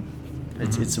bowing.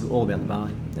 It's all about the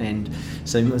bowing. And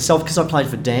so myself, because I played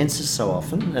for dancers so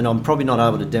often, and I'm probably not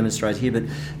able to demonstrate here, but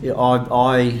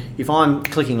if I'm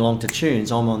clicking along to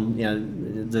tunes, I'm on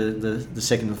the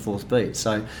second and fourth beat.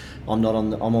 So I'm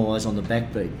always on the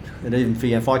back beat. And even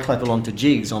if I clap along to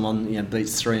jigs, I'm on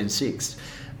beats 3 and 6,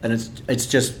 and it's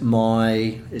just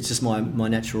my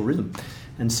natural rhythm.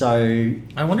 And so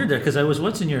I wondered there because I was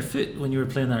watching your foot when you were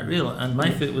playing that reel, and my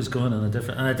foot was going on a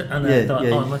different. And I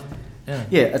thought,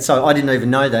 Yeah, so I didn't even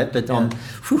know that, but I'm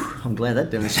glad that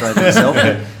demonstrated itself.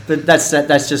 But that's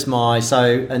just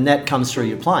and that comes through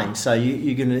your playing. So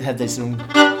you're going to have this little.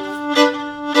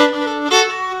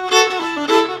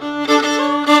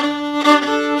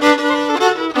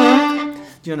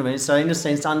 Do you know what I mean? So in a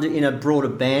sense, in a broader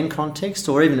band context,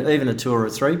 or even a two or a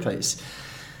three piece,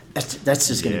 that's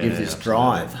just going to give this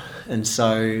drive. And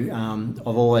so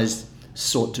I've always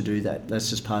sought to do that. That's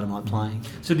just part of my playing.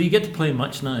 So do you get to play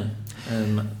much now?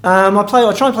 I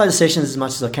try and play the sessions as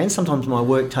much as I can. Sometimes my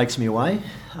work takes me away.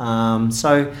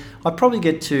 So I probably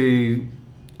get to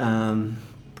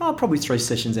probably 3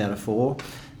 sessions out of 4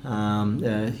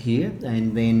 here,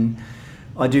 and then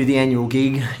I do the annual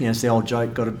gig. It's the old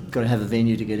joke: got to have a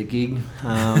venue to get a gig,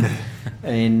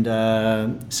 and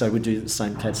so we do the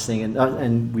St. Pat's thing,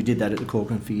 and we did that at the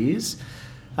Corcoran for years.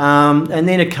 And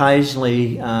then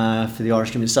occasionally for the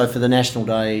Irish community. So for the National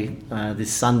Day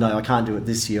this Sunday, I can't do it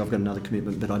this year. I've got another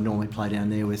commitment, but I normally play down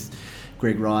there with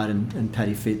Greg Wright and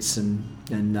Paddy Fitz and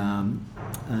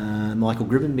Michael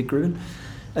Gribben, Mick Gribben.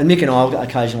 And Mick and I will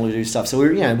occasionally do stuff. So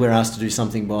we're asked to do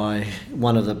something by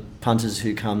one of the punters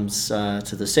who comes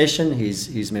to the session.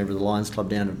 He's a member of the Lions Club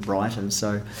down at Brighton.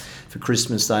 So for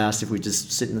Christmas, they asked if we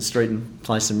just sit in the street and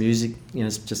play some music.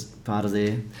 It's just part of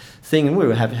their thing, and we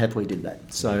were happily did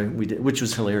that. So we did, which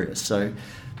was hilarious. So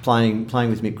playing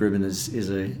with Mick Gribben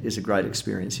is a great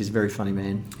experience. He's a very funny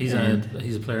man. He's a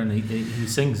player, and he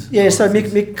sings. Yeah, so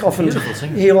Mick often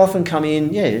he'll often come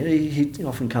in. Yeah, he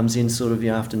often comes in sort of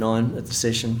after 9 at the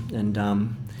session, and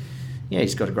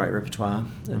he's got a great repertoire,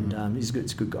 and he's a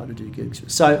good guy to do gigs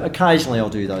with. So occasionally I'll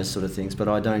do those sort of things, but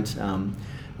I don't.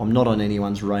 I'm not on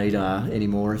anyone's radar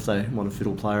anymore if they want a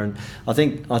fiddle player, and I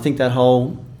think that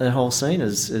whole scene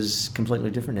is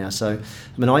completely different now. So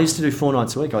I used to do 4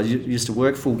 nights a week. I used to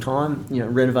work full time,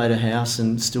 renovate a house,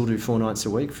 and still do 4 nights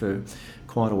a week for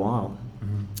quite a while.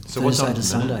 So what's on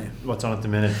at the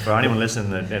minute for anyone listening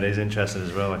that is interested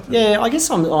as well? I guess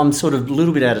I'm sort of a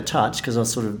little bit out of touch because I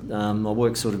sort of my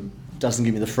work sort of doesn't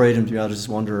give me the freedom to be able to just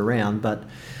wander around, but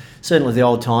certainly the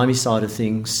old-timey side of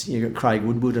things, you've got Craig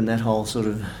Woodward and that whole sort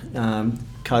of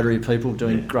coterie of people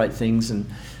doing great things, and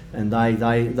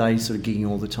they sort of gigging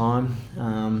all the time.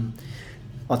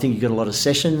 I think you've got a lot of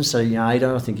sessions, so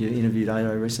Ado, I think you interviewed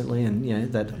Ado recently,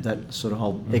 and that sort of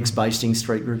whole ex-Basting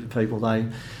Street group of people,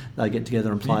 they get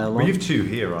together and play a lot. Well, you've 2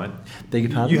 here, right? Beg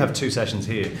your pardon? You have 2 sessions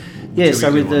here. Yeah,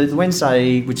 so with the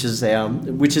Wednesday, which is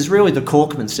really the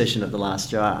Corkman session at the Last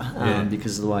Jar,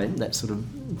 because of the way that sort of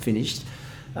finished.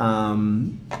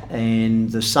 And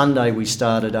the Sunday we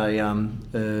started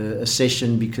a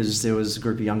session because there was a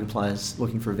group of younger players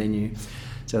looking for a venue.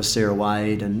 So Sarah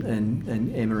Wade and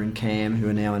Emma and Cam, who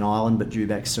are now in Ireland but due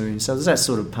back soon. So there's that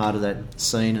sort of part of that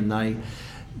scene, and they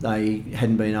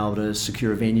hadn't been able to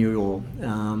secure a venue, or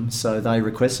so they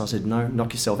requested. I said, no,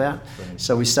 knock yourself out. Right.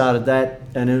 So we started that,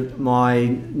 and my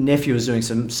nephew was doing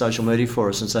some social media for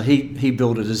us, and so he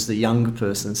built it as the younger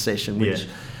person session, which.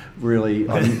 Really,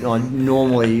 I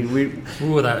normally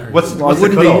what's the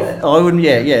cutoff? I wouldn't.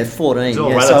 Yeah, 14.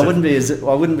 So I wouldn't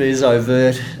be as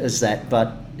overt as that,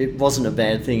 but it wasn't a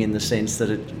bad thing in the sense that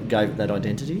it gave that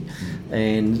identity.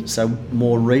 And so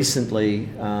more recently,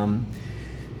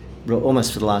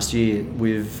 almost for the last year,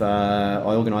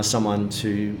 I organised someone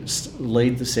to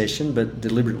lead the session, but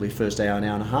deliberately first hour and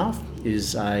a half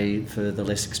is for the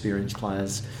less experienced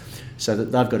players. so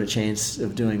that they've got a chance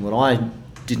of doing what I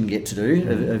didn't get to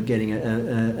do, of getting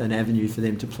an avenue for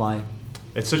them to play.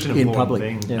 It's such an important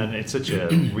thing, and it's such a,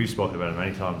 we've spoken about it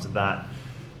many times, that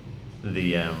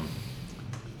the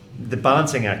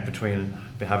balancing act between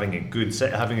having a good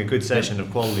session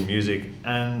of quality music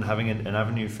and having an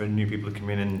avenue for new people to come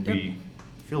in and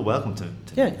feel welcome to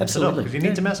absolutely, because you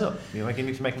need to mess up, you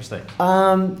need to make a mistake.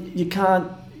 You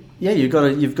can't. Yeah, you've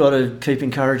got to keep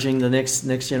encouraging the next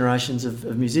generations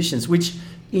of musicians, which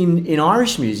in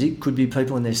Irish music could be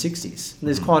people in their 60s.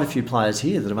 There's quite a few players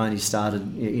here that have only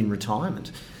started in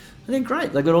retirement. And they're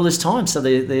great. They've got all this time, so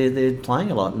they're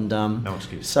playing a lot. And no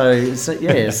excuse. So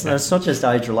it's not just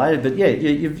age related, but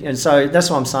and so that's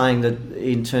why I'm saying that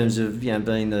in terms of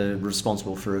being the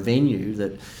responsible for a venue,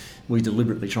 that we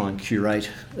deliberately try and curate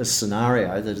a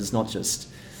scenario that is not just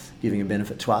giving a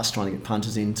benefit to us, trying to get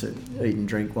punters in to eat and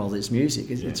drink while there's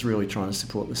music. It's really trying to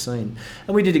support the scene.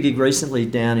 And we did a gig recently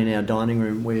down in our dining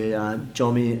room where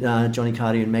Johnny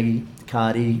Cardy and Maggie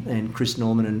Cardy and Chris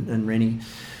Norman and Rennie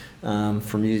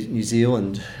from New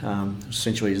Zealand,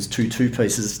 essentially as two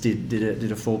pieces, did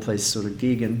a 4-piece sort of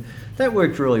gig, and that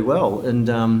worked really well. And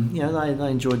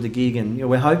they enjoyed the gig, and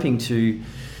we're hoping to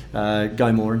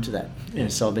go more into that.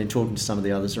 So I've been talking to some of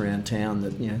the others around town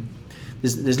that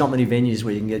there's not many venues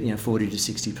where you can get 40 to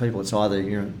 60 people. It's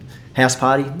either house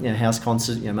party, house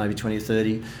concert, maybe 20 or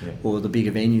 30, or the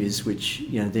bigger venues which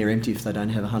they're empty if they don't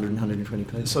have 100 120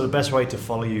 people. So the best way to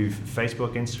follow you,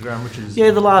 Facebook, Instagram, which is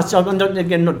the last.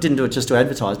 Didn't do it just to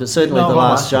advertise, but certainly the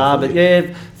last jar. But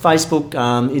Facebook,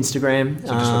 Instagram.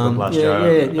 So just look up last jar.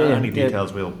 Any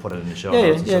details we'll put it in the show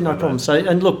notes. No problem. So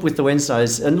and look with the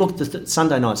Wednesdays and look the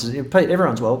Sunday nights.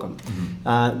 Everyone's welcome.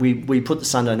 Mm-hmm. We put the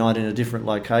Sunday night in a different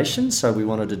location, so we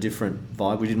wanted a different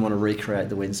vibe. We didn't want to recreate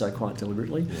the Wednesday quite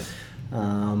deliberately.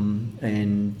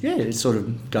 It sort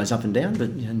of goes up and down,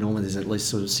 but normally there's at least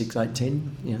sort of 6, 8,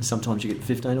 10. Sometimes you get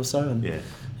 15 or so, and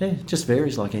it just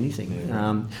varies like anything.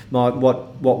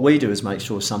 What we do is make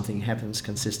sure something happens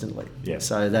consistently.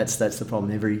 So that's the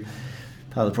problem.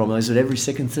 Part of the problem is it every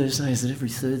second Thursday? Is it every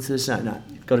third Thursday? No,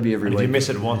 it's got to be every week. If you miss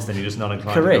it once, then you're just not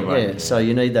inclined Correct, to go back. So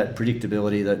you need that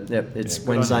predictability that it's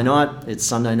Wednesday night, it's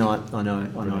Sunday night. I know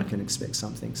I can expect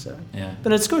something. So,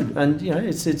 but it's good, and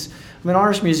it's. I mean,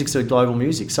 Irish music's a global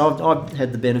music, so I've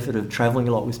had the benefit of travelling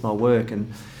a lot with my work,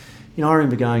 and I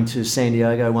remember going to San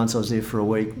Diego once. I was there for a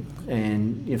week,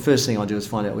 and first thing I do is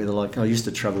find out where I used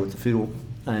to travel with the fiddle.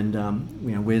 And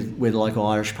where the local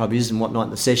Irish pub is and what night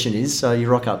the session is. So you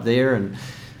rock up there and,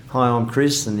 hi, I'm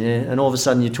Chris, and all of a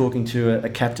sudden you're talking to a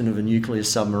captain of a nuclear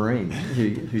submarine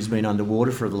who's been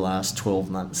underwater for the last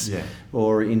 12 months.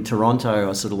 Or in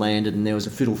Toronto, I sort of landed and there was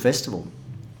a fiddle festival.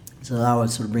 So they were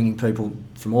sort of bringing people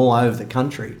from all over the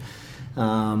country,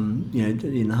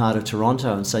 in the heart of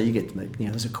Toronto. And so you get to meet,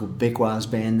 there's a Quebecois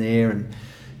band there, and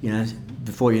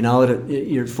before you know it,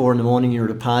 you're at 4 a.m, you're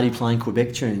at a party playing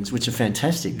Quebec tunes, which are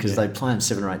fantastic because they play them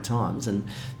 7 or 8 times, and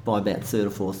by about third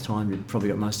or fourth time you've probably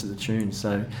got most of the tunes.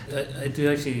 So I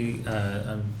do actually,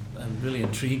 I'm really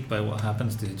intrigued by what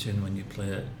happens to a tune when you play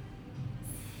it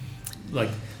like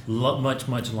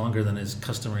much longer than is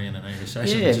customary in an Irish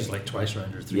session, which is like twice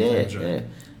round or 3 times round.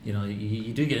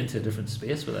 You do get into a different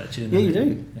space with that tune. You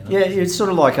do. It's sort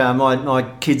of like my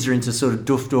kids are into sort of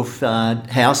doof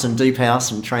house and deep house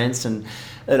and trance, and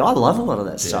I love a lot of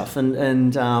that stuff.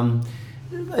 And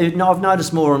I've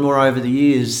noticed more and more over the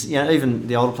years, even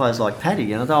the older players like Paddy,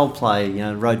 they'll play,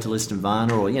 Road to Liston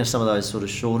Varna or, some of those sort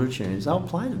of shorter tunes, they'll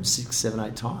play them 6, 7,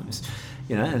 8 times,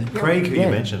 And Craig, who you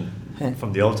mentioned,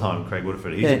 from the old time, Craig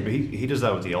Woodford, he does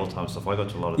that with the old time stuff. I go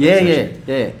to a lot of that sessions.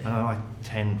 And I'm like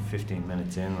 10, 15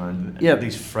 minutes in, and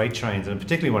these freight trains, and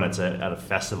particularly when it's at a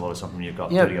festival or something, you've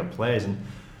got 30 odd players, and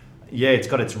it's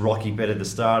got its rocky bit at the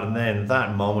start, and then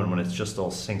that moment when it's just all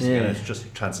sinks in, it's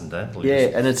just transcendental.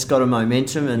 And it's got a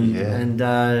momentum,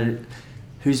 and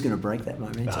who's going to break that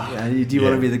momentum? Do you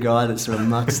want to be the guy that sort of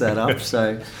mucks that up?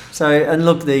 So, and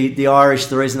look, the Irish,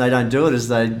 the reason they don't do it is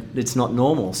it's not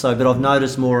normal. So, but I've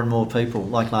noticed more and more people,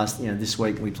 like this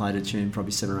week we played a tune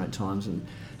probably 7 or 8 times, and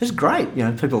it's great.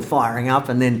 People firing up,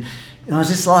 and then is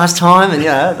this the last time? And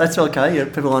that's okay.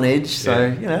 People on edge.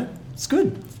 So it's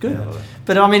good. It's good.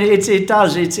 But I mean, it's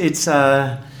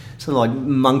sort of like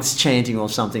monks chanting or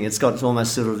something. It's got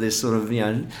almost sort of this sort of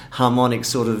harmonic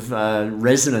sort of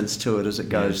resonance to it as it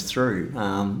goes through.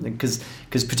 Because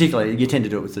particularly you tend to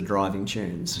do it with the driving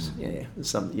tunes. You're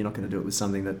not going to do it with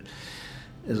something that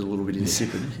is a little bit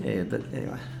insipid. Yeah, but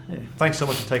anyway. Yeah. Thanks so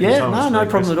much for taking the time. No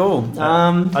problem at all.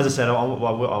 As I said, I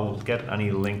will get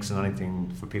any links and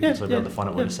anything for people to be able to find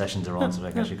out when the sessions are on, so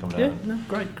they can actually come down. Yeah, no,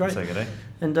 great. Take it, eh?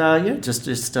 And I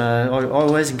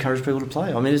always encourage people to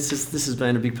play. I mean, this has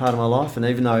been a big part of my life, and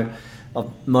even though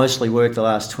I've mostly worked the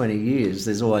last 20 years,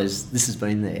 this has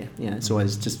been there. It's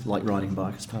always just like riding a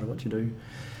bike as part of what you do.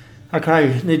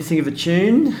 Okay, need to think of a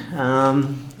tune.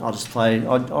 I'll just play.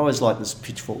 I always like this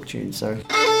Pitchfork tune, so.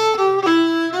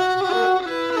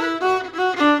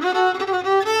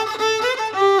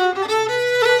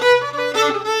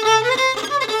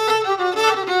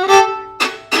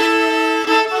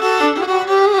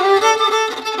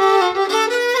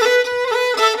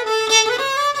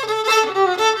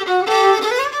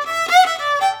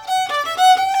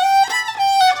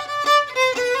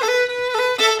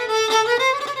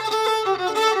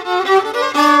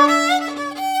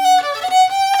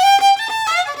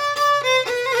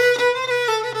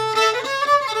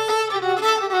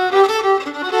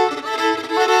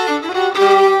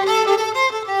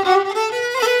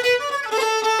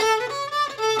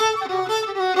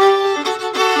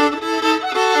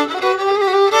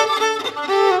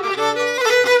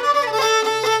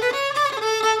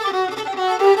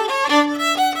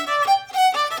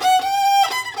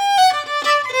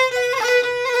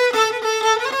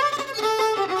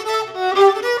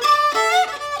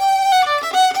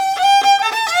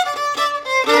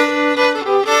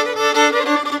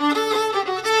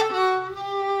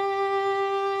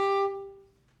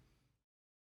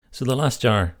 So The Last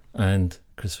Jar and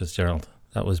Chris Fitzgerald.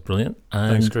 That was brilliant.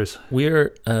 And thanks, Chris.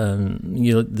 We're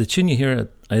the tune you hear at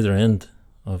either end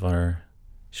of our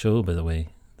show, by the way,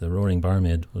 the Roaring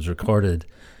Barmaid, was recorded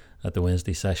at the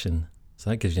Wednesday session.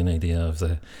 So that gives you an idea of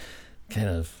the kind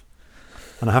of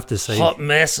and I have to say hot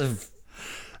mess of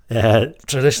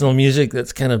traditional music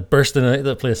that's kind of bursting out of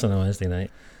the place on a Wednesday night.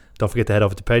 Don't forget to head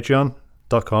over to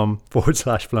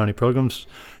patreon.com/Blarney Programs.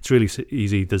 It's really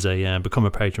easy. There's a become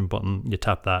a patron button. You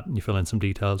tap that and you fill in some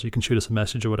details. You can shoot us a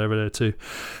message or whatever there too.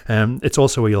 It's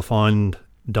also where you'll find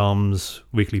Dom's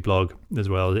weekly blog as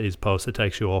well. His post that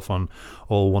takes you off on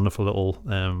all wonderful little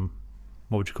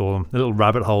what would you call them? Little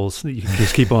rabbit holes that you can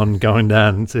just keep on going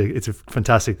down. It's a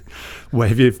fantastic way.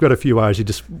 If you've got a few hours, you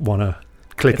just want to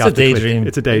click. It's a daydream.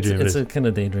 It's a daydream. It's a kind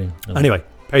of daydream. Anyway,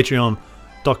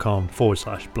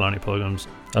 patreon.com/Blarney Programs.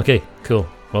 Okay, cool.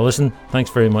 Well, listen, thanks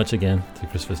very much again to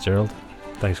Chris Fitzgerald.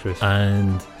 Thanks, Chris.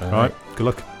 And all right, good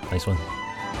luck. Nice one.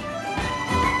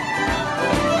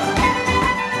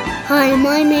 Hi,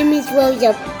 my name is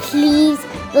Rosa. Please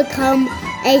become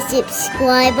a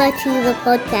subscriber to the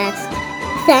podcast.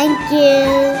 Thank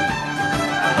you.